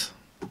that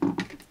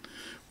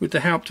with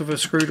the help of a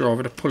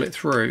screwdriver to pull it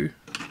through.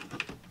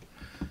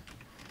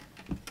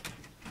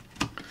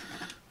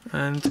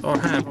 And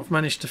I've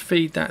managed to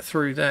feed that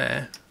through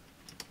there.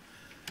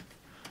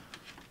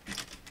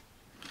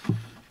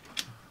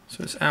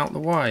 So it's out the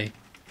way.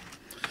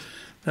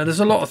 Now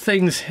there's a lot of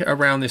things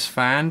around this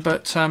fan,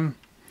 but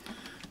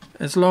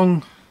as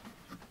long...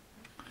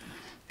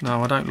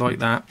 No, I don't like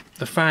that.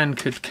 The fan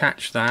could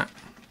catch that.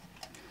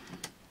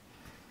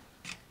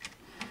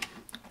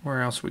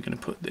 Where else are we going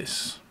to put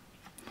this?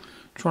 I'm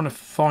trying to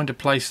find a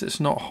place that's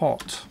not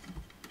hot.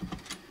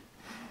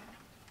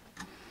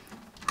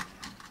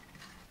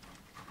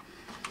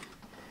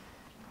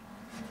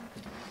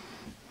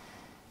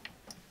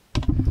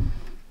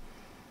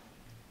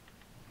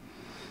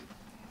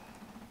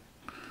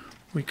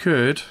 We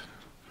could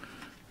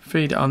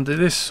feed it under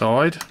this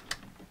side,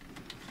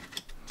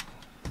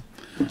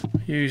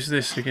 use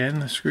this again,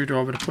 the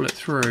screwdriver to pull it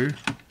through.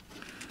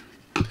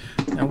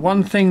 Now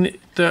one thing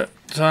that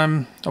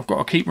I've got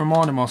to keep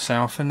reminding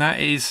myself, and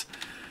that is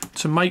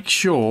to make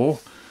sure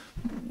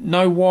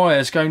no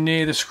wires go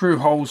near the screw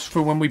holes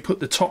for when we put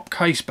the top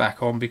case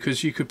back on,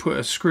 because you could put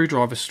a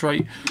screwdriver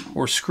straight,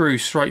 or a screw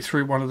straight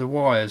through one of the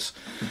wires.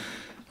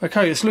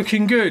 Okay, it's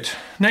looking good.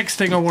 Next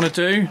thing I want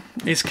to do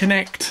is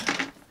connect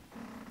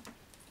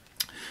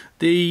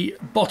the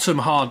bottom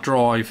hard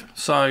drive.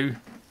 So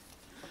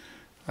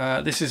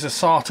this is a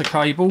SATA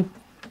cable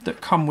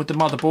that come with the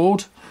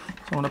motherboard. So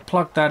I want to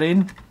plug that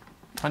in,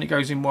 and it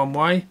goes in one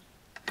way.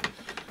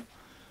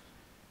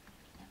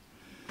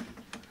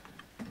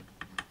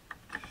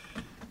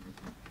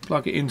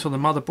 Plug it into the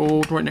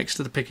motherboard right next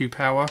to the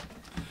PicoPSU.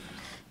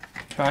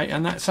 Okay,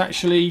 and that's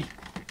actually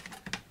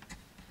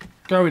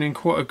going in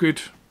quite a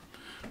good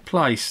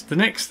place. The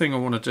next thing I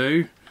want to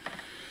do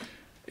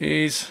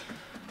is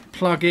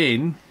plug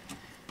in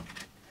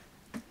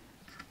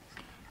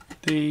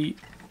the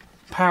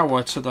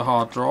power to the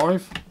hard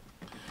drive.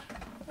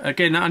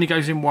 Again, that only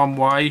goes in one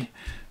way.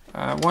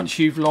 Once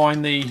you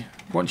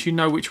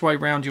know which way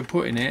round you're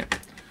putting it,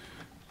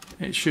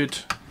 it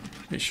should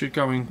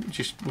go in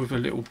just with a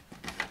little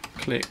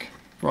click.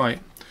 Right.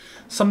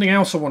 Something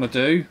else I want to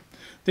do.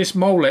 This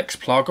Molex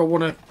plug, I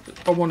want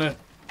to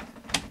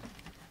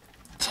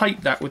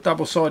tape that with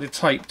double-sided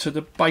tape to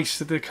the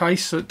base of the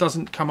case so it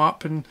doesn't come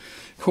up and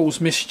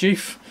cause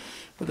mischief.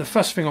 But the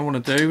first thing I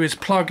want to do is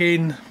plug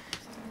in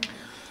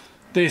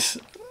this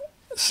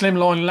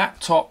Slimline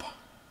laptop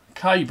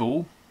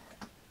cable.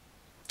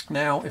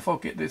 Now if I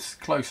get this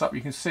close up,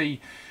 you can see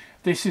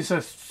this is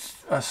a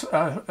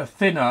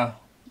thinner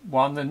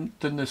one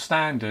than the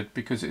standard,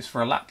 because it's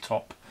for a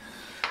laptop.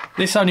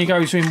 This only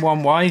goes in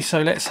one way,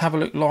 so let's have a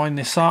look, line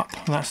this up,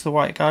 and that's the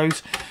way it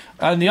goes.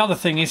 And the other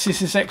thing is,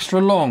 this is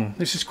extra long.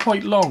 This is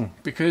quite long,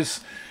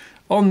 because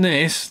on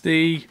this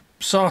the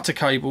SATA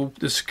cable,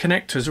 the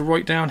connectors are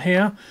right down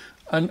here,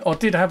 and I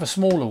did have a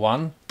smaller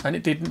one and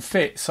it didn't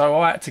fit, so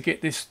I had to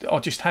get this.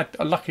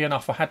 Lucky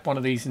enough I had one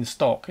of these in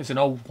stock. It's an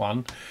old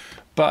one,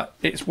 but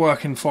it's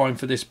working fine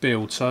for this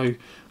build. So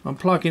I'm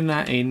plugging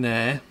that in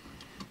there,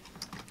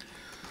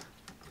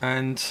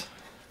 and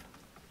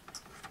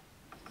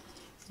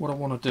what I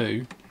want to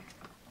do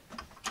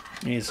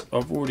is,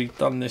 I've already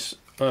done this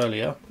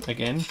earlier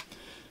again,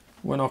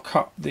 when I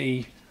cut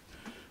the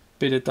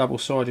bit of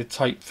double-sided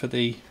tape for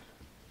the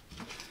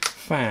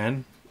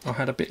fan, I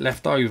had a bit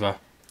left over.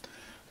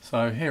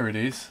 So here it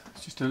is,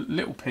 it's just a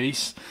little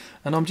piece,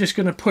 and I'm just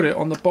going to put it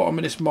on the bottom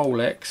of this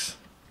Molex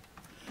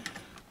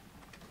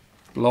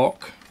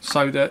block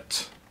so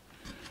that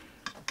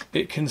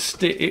it can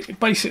stick.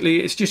 Basically,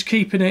 it's just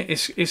keeping it.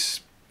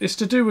 It's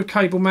to do with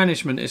cable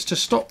management. It's to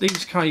stop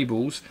these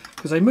cables,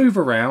 because they move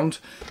around.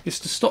 It's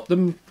to stop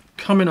them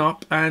coming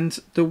up. And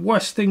the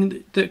worst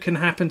thing that can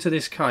happen to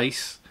this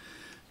case,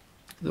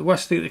 the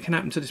worst thing that can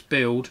happen to this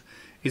build,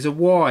 is a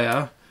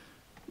wire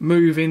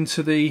move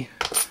into the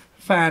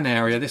fan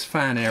area, this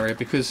fan area,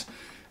 because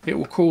it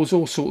will cause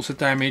all sorts of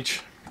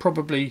damage,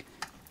 probably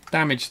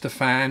damage the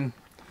fan,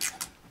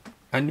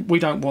 and we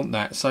don't want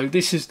that. So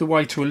this is the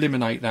way to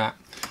eliminate that.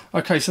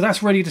 Okay, so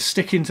that's ready to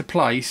stick into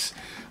place.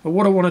 But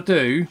what I want to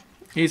do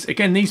is,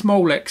 again, these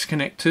Molex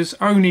connectors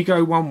only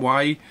go one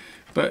way,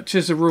 but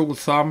just a rule of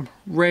thumb,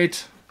 red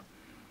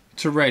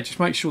to red, just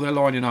make sure they're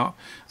lining up.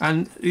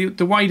 And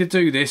the way to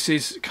do this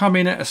is come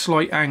in at a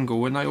slight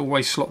angle, and they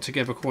always slot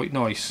together quite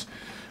nice.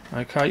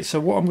 Okay, so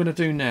what I'm going to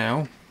do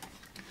now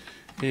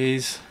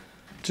is,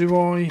 do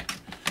I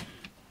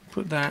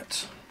put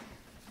that,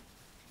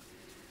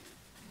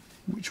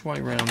 which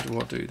way round do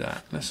I do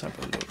that? Let's have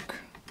a look.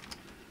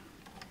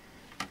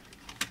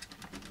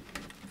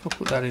 If I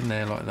put that in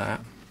there like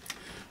that,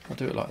 I'll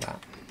do it like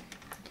that.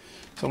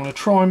 So I'm going to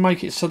try and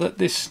make it so that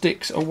this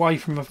sticks away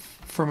from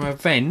a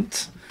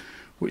vent,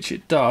 which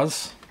it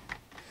does,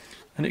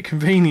 and it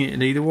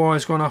conveniently, the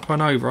wire's gone up and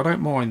over. I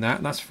don't mind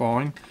that, that's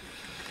fine.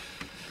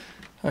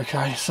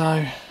 Okay,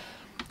 so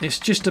it's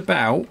just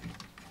about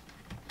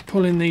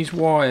pulling these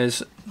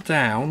wires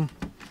down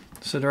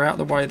so they're out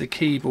the way of the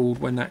keyboard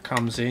when that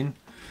comes in,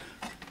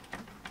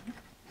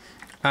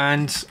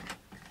 and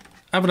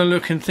having a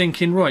look and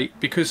thinking, right,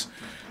 because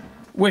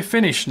we're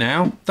finished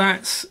now,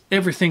 that's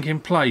everything in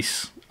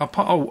place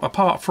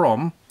apart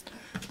from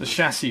the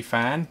chassis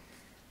fan.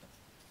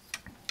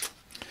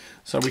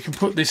 So we can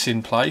put this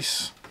in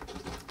place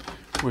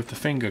with the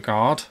finger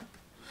guard,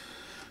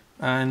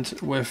 and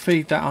we'll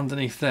feed that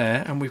underneath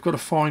there, and we've got to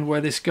find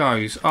where this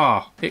goes.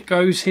 It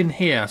goes in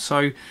here.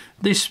 So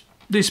this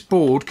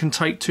board can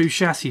take 2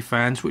 chassis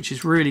fans, which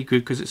is really good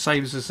because it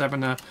saves us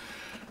having to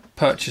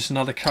purchase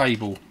another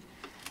cable.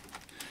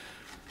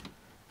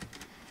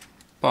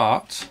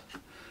 But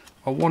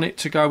I want it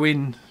to go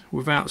in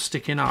without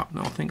sticking up.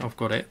 No, I think I've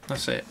got it.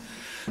 That's it.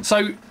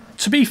 So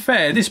to be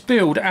fair, this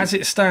build as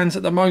it stands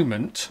at the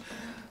moment,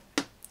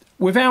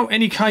 without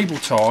any cable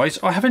ties,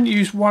 I haven't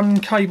used one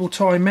cable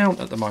tie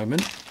mount at the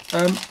moment.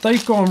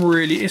 They've gone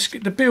really,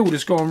 the build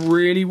has gone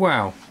really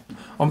well.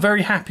 I'm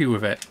very happy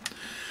with it.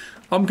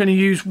 I'm going to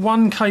use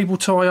one cable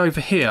tie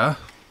over here,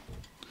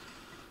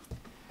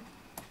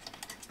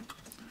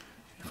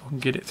 if I can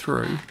get it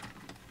through,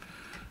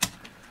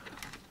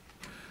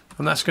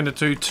 and that's going to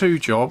do 2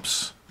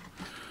 jobs.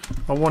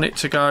 I want it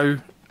to go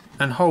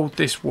and hold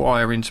this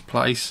wire into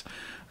place,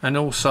 and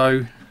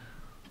also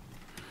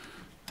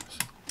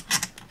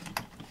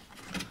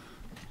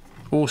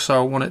I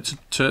want it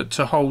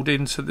to hold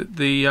into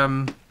the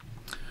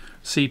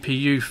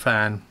CPU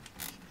fan,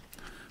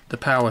 the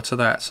power to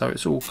that, so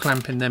it's all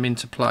clamping them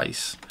into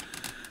place.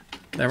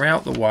 They're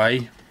out the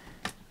way.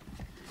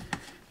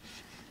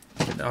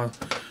 Get our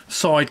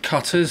side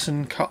cutters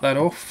and cut that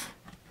off.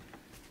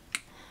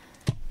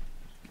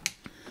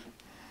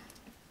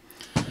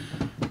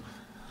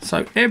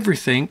 So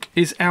everything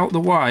is out the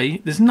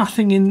way. There's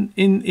nothing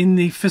in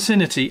the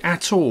vicinity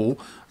at all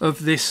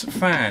of this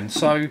fan.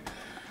 So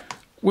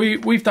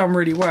we've done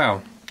really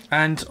well.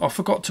 And I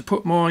forgot to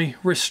put my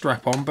wrist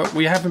strap on, but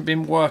we haven't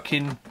been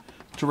working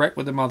direct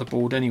with the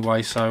motherboard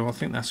anyway, so I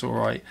think that's all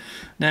right.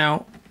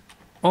 Now,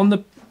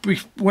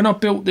 when I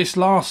built this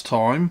last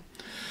time,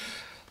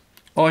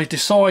 I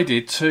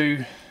decided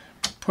to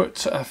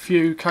put a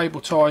few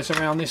cable ties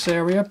around this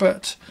area,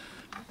 but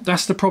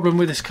that's the problem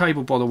with this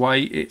cable, by the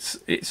way.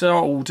 It's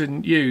old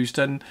and used,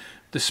 and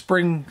the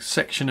spring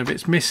section of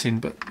it's missing,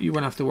 but you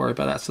won't have to worry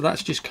about that. So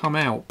that's just come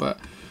out, but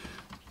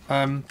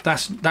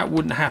that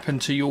wouldn't happen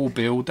to your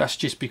build. That's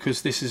just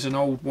because this is an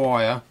old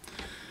wire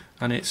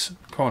and it's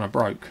kind of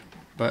broke,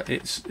 but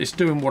it's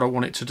doing what I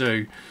want it to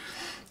do.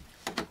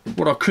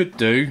 What I could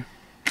do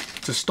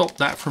to stop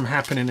that from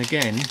happening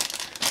again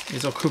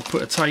is I could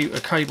put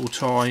a cable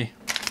tie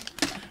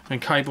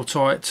and cable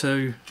tie it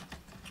to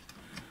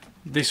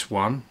this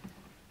one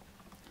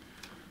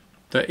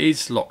that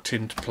is locked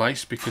into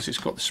place because it's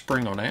got the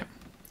spring on it,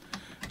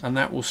 and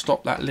that will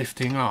stop that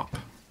lifting up.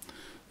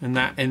 And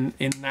that in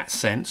that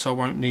sense, I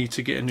won't need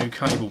to get a new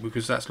cable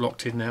because that's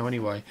locked in now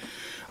anyway.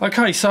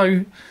 Okay,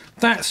 so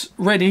that's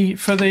ready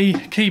for the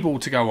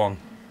keyboard to go on.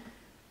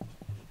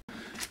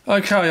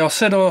 Okay, I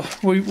said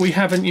we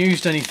haven't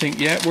used anything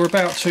yet. We're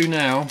about to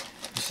now.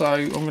 So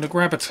I'm going to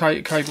grab a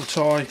cable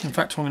tie. In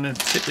fact, I'm going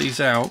to tip these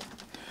out.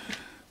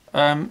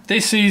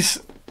 This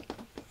is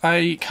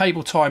a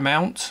cable tie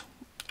mount,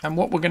 and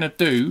what we're going to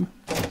do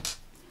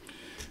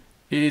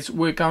is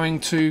we're going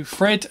to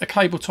thread a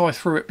cable tie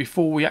through it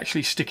before we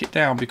actually stick it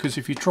down, because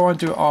if you try and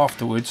do it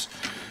afterwards,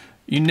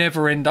 you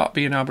never end up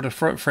being able to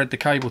thread the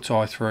cable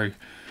tie through.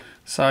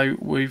 So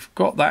we've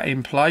got that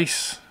in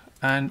place,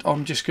 and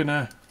I'm just going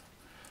to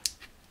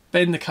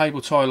bend the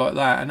cable tie like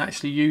that and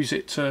actually use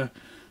it to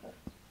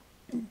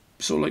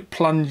sort of like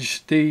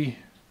plunge the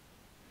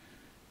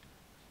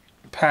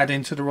pad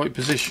into the right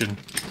position.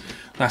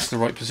 That's the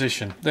right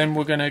position. Then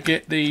we're going to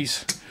get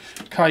these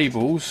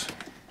cables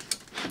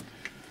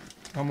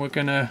and we're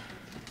going to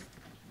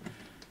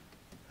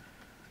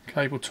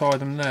cable tie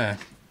them there.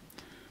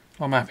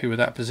 I'm happy with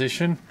that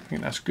position. I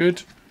think that's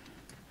good.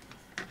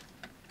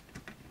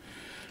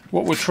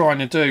 What we're trying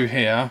to do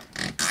here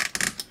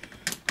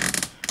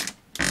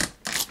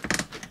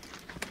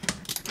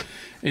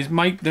is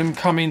make them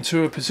come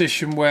into a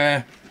position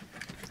where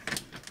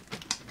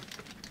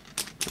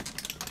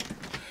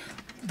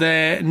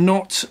they're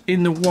not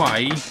in the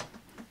way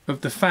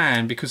of the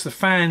fan, because the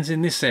fan's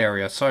in this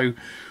area, so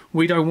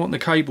we don't want the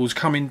cables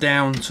coming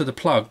down to the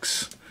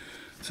plugs,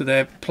 to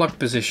their plug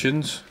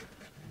positions,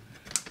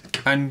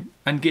 and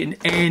getting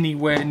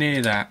anywhere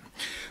near that.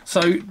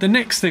 So the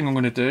next thing I'm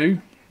going to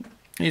do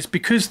is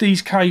because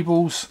these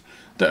cables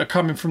that are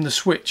coming from the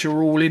switch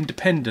are all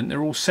independent,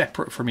 they're all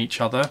separate from each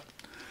other,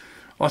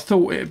 I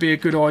thought it would be a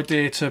good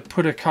idea to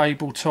put a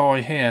cable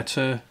tie here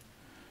to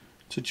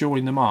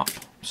join them up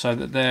so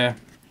that they're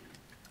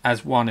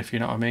as one, if you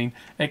know what I mean.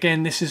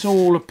 Again, this is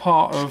all a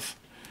part of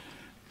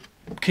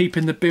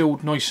keeping the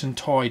build nice and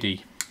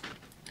tidy,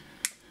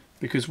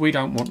 because we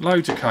don't want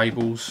loads of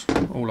cables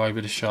all over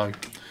the show.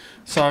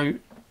 So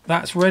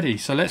that's ready.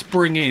 So let's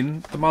bring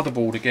in the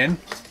motherboard again.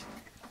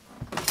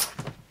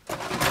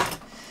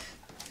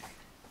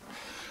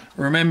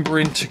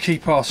 Remembering to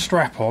keep our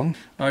strap on.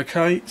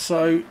 Okay,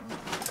 so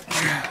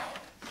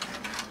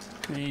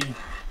the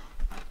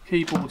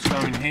keyboard's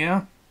going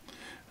here,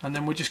 and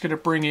then we're just going to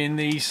bring in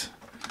these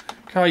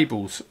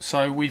cables.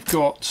 So we've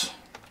got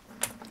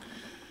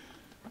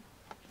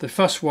the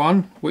first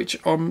one,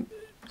 which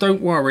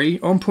don't worry,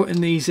 I'm putting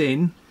these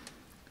in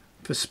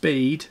for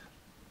speed,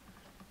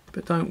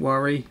 but don't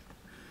worry,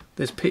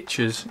 there's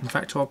pictures. In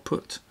fact, I'll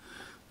put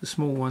the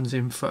small ones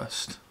in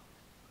first.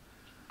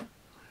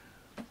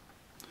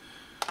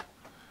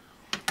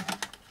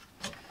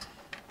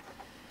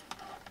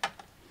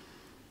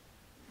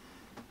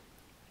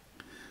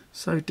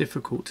 So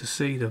difficult to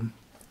see them.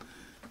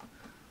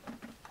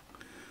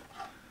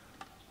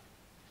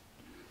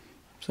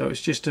 So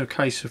it's just a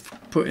case of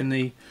putting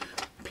the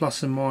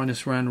plus and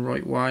minus around the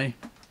right way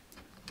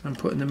and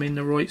putting them in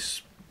the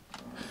right,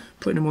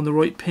 putting them on the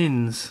right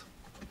pins.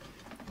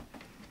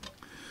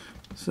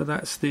 So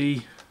that's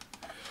the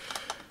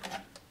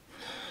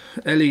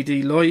LED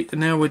light,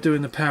 and now we're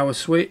doing the power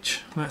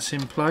switch. That's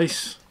in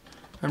place.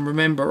 And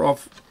remember,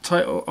 I've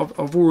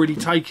already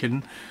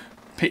taken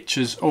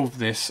pictures of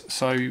this,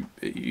 so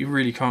you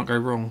really can't go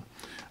wrong.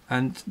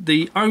 And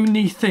the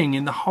only thing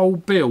in the whole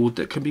build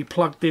that can be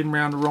plugged in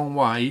round the wrong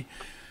way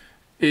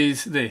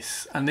is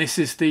this, and this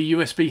is the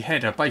USB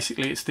header.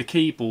 Basically it's the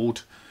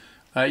keyboard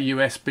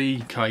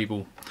USB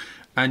cable,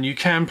 and you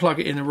can plug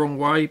it in the wrong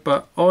way,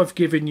 but I've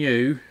given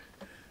you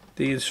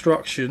the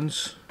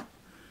instructions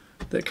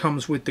that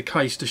comes with the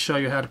case to show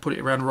you how to put it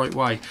around the right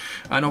way.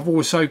 And I've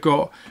also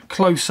got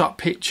close-up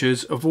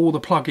pictures of all the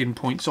plug-in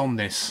points on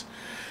this.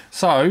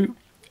 So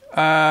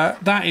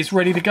that is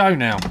ready to go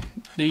now.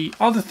 The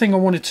other thing I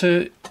wanted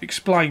to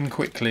explain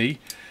quickly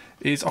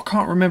is, I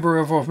can't remember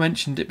if I've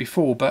mentioned it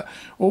before, but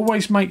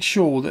always make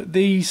sure that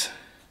these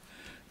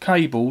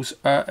cables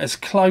are as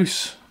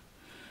close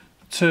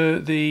to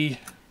the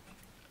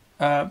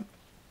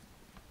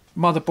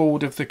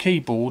motherboard of the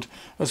keyboard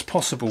as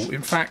possible.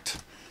 In fact,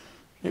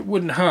 it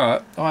wouldn't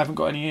hurt, I haven't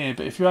got any here,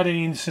 but if you had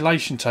any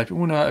insulation tape, it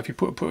wouldn't hurt if you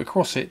put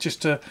across it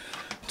just to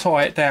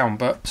tie it down,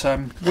 but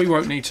we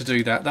won't need to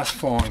do that, that's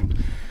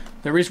fine.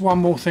 There is one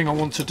more thing I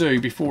want to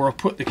do before I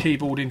put the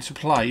keyboard into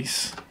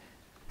place,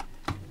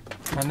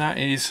 and that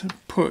is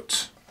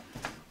put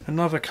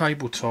another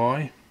cable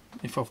tie,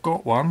 if I've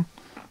got one.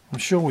 I'm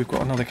sure we've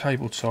got another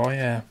cable tie,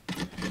 yeah.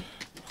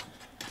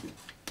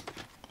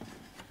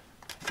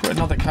 Put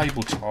another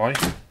cable tie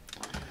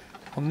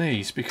on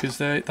these, because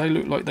they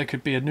look like they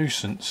could be a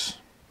nuisance.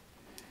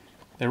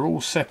 They're all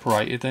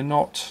separated, they're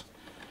not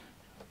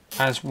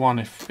as one,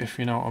 if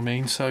you know what I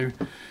mean. So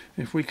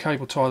if we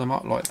cable tie them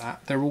up like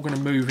that, they're all going to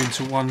move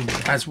into one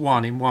as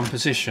one in one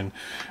position.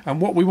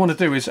 And what we want to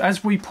do is,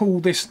 as we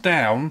pull this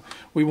down,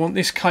 we want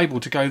this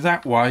cable to go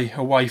that way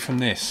away from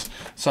this.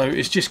 So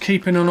it's just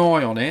keeping an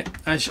eye on it.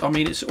 I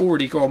mean, it's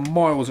already gone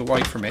miles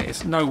away from it,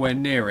 it's nowhere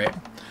near it,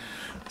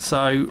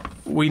 so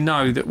we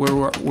know that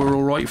we're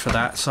all right for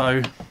that.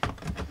 So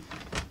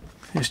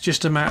it's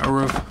just a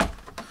matter of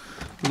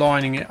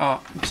lining it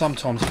up.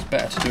 Sometimes it's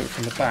better to do it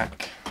from the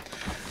back.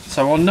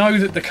 So I know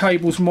that the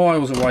cable's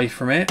miles away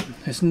from it,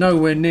 it's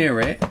nowhere near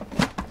it,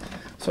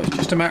 so it's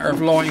just a matter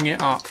of lining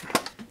it up.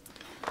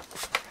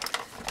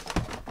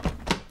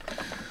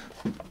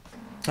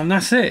 And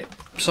that's it.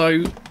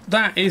 So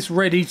that is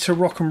ready to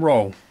rock and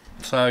roll.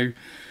 So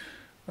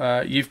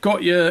you've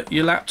got your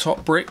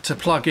laptop brick to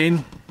plug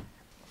in.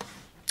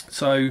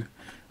 So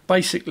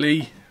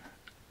basically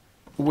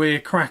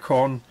we're crack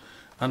on,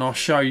 and I'll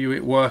show you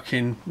it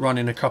working,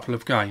 running a couple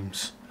of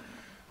games.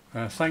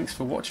 Thanks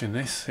for watching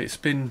this. It's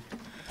been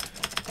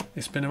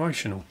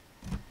emotional.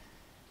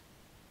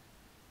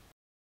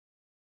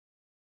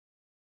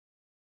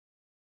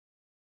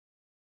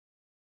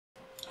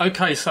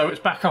 Okay, so it's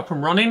back up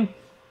and running,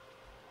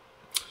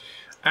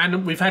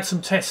 and we've had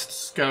some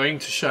tests going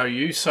to show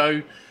you.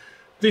 So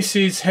this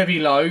is heavy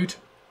load,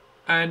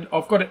 and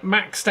I've got it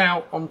maxed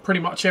out on pretty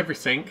much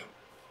everything,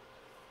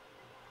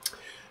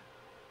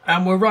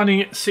 and we're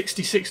running at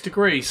 66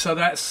 degrees, so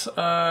that's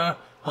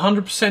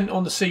 100%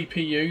 on the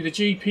CPU. The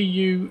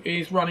GPU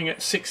is running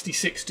at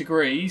 66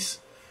 degrees,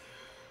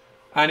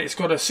 and it's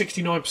got a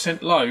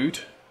 69% load.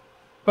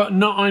 But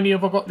not only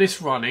have I got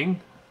this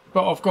running,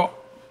 but I've got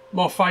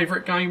my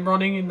favourite game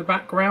running in the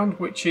background,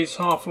 which is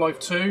Half-Life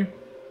 2.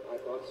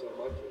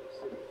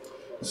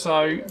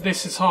 So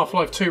this is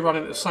Half-Life 2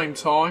 running at the same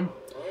time.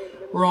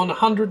 We're on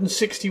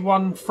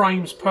 161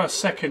 frames per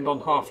second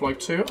on Half-Life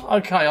 2.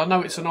 Okay, I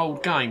know it's an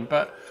old game,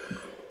 but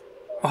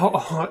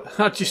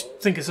I just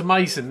think it's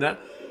amazing that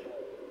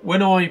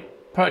when I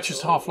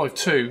purchased Half-Life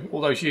 2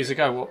 all those years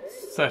ago, what,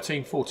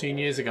 13, 14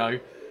 years ago,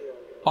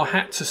 I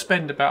had to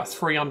spend about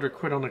 300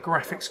 quid on a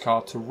graphics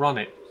card to run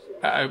it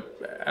at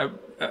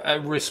a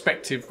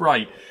respective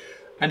rate.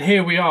 And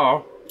here we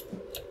are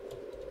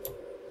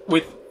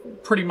with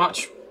pretty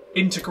much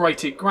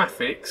integrated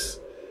graphics,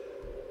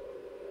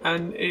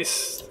 and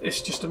it's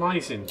just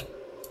amazing.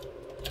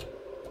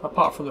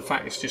 Apart from the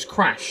fact it's just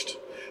crashed.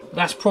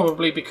 That's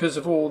probably because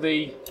of all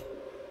the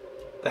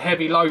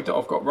heavy load that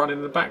I've got running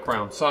in the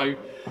background. So,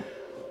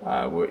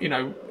 you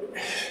know,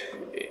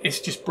 it's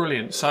just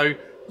brilliant. So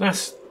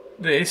that's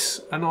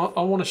this, and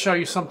I want to show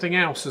you something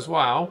else as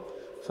well.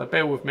 So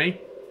bear with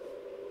me.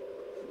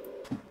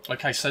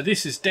 Okay, so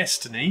this is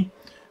Destiny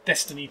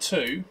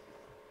 2.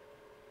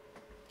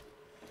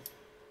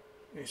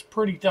 It's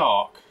pretty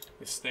dark,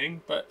 this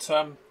thing, but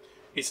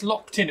it's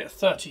locked in at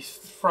 30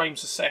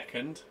 frames a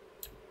second.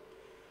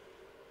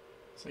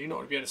 So you're not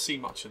going to be able to see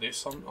much of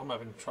this. I'm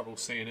having trouble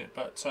seeing it,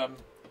 but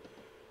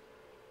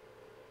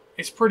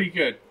it's pretty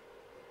good.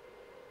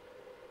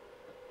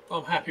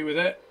 I'm happy with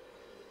it.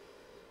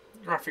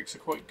 Graphics are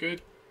quite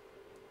good.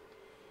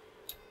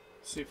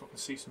 See if I can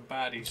see some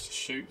baddies to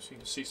shoot, so you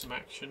can see some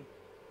action.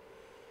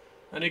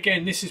 And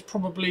again, this is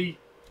probably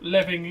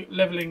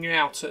leveling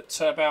out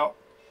at about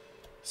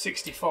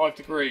 65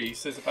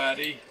 degrees. There's a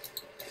baddie.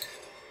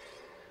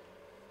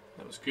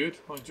 That was good.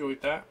 I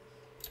enjoyed that.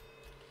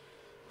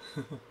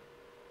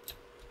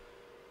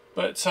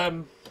 But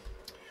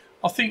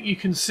I think you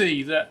can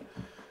see that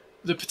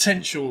the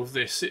potential of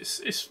this.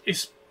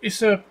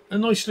 It's a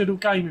nice little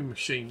gaming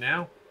machine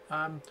now,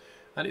 and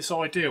it's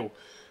ideal.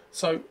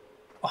 So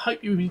I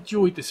hope you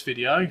enjoyed this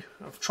video.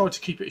 I've tried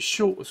to keep it as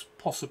short as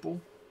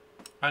possible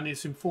and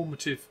as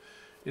informative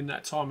in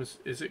that time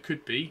as it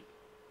could be.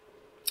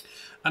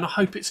 And I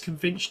hope it's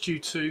convinced you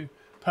to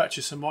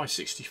purchase a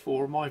My64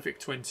 or My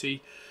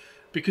Vic20,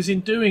 because in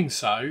doing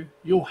so,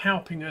 you're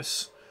helping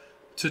us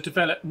to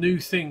develop new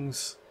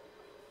things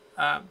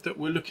that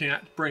we're looking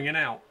at bringing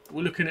out.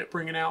 We're looking at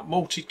bringing out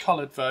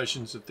multicoloured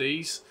versions of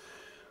these.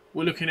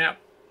 We're looking at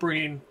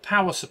bringing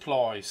power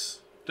supplies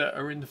that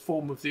are in the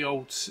form of the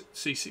old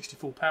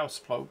C64 power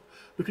supply.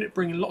 Looking at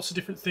bringing lots of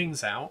different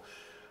things out,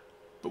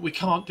 but we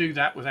can't do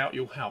that without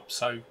your help.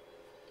 So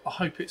I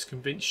hope it's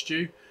convinced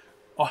you.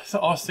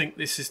 I think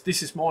this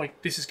is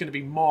going to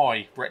be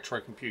my retro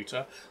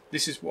computer.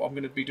 This is what I'm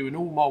going to be doing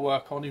all my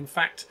work on. In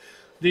fact,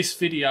 this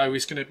video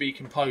is going to be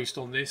composed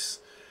on this.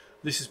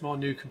 This is my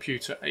new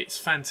computer. It's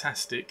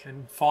fantastic,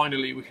 and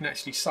finally we can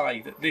actually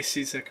say that this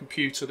is a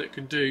computer that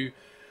can do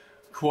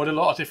quite a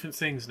lot of different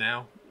things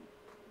now.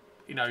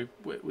 You know,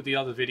 with the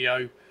other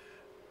video,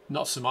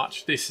 not so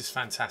much. This is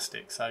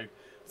fantastic. So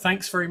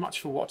thanks very much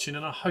for watching,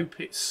 and I hope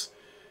it's,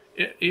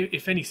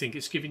 if anything,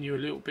 it's given you a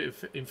little bit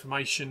of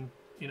information,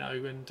 you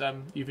know, and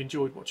you've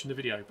enjoyed watching the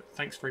video. But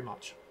thanks very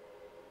much.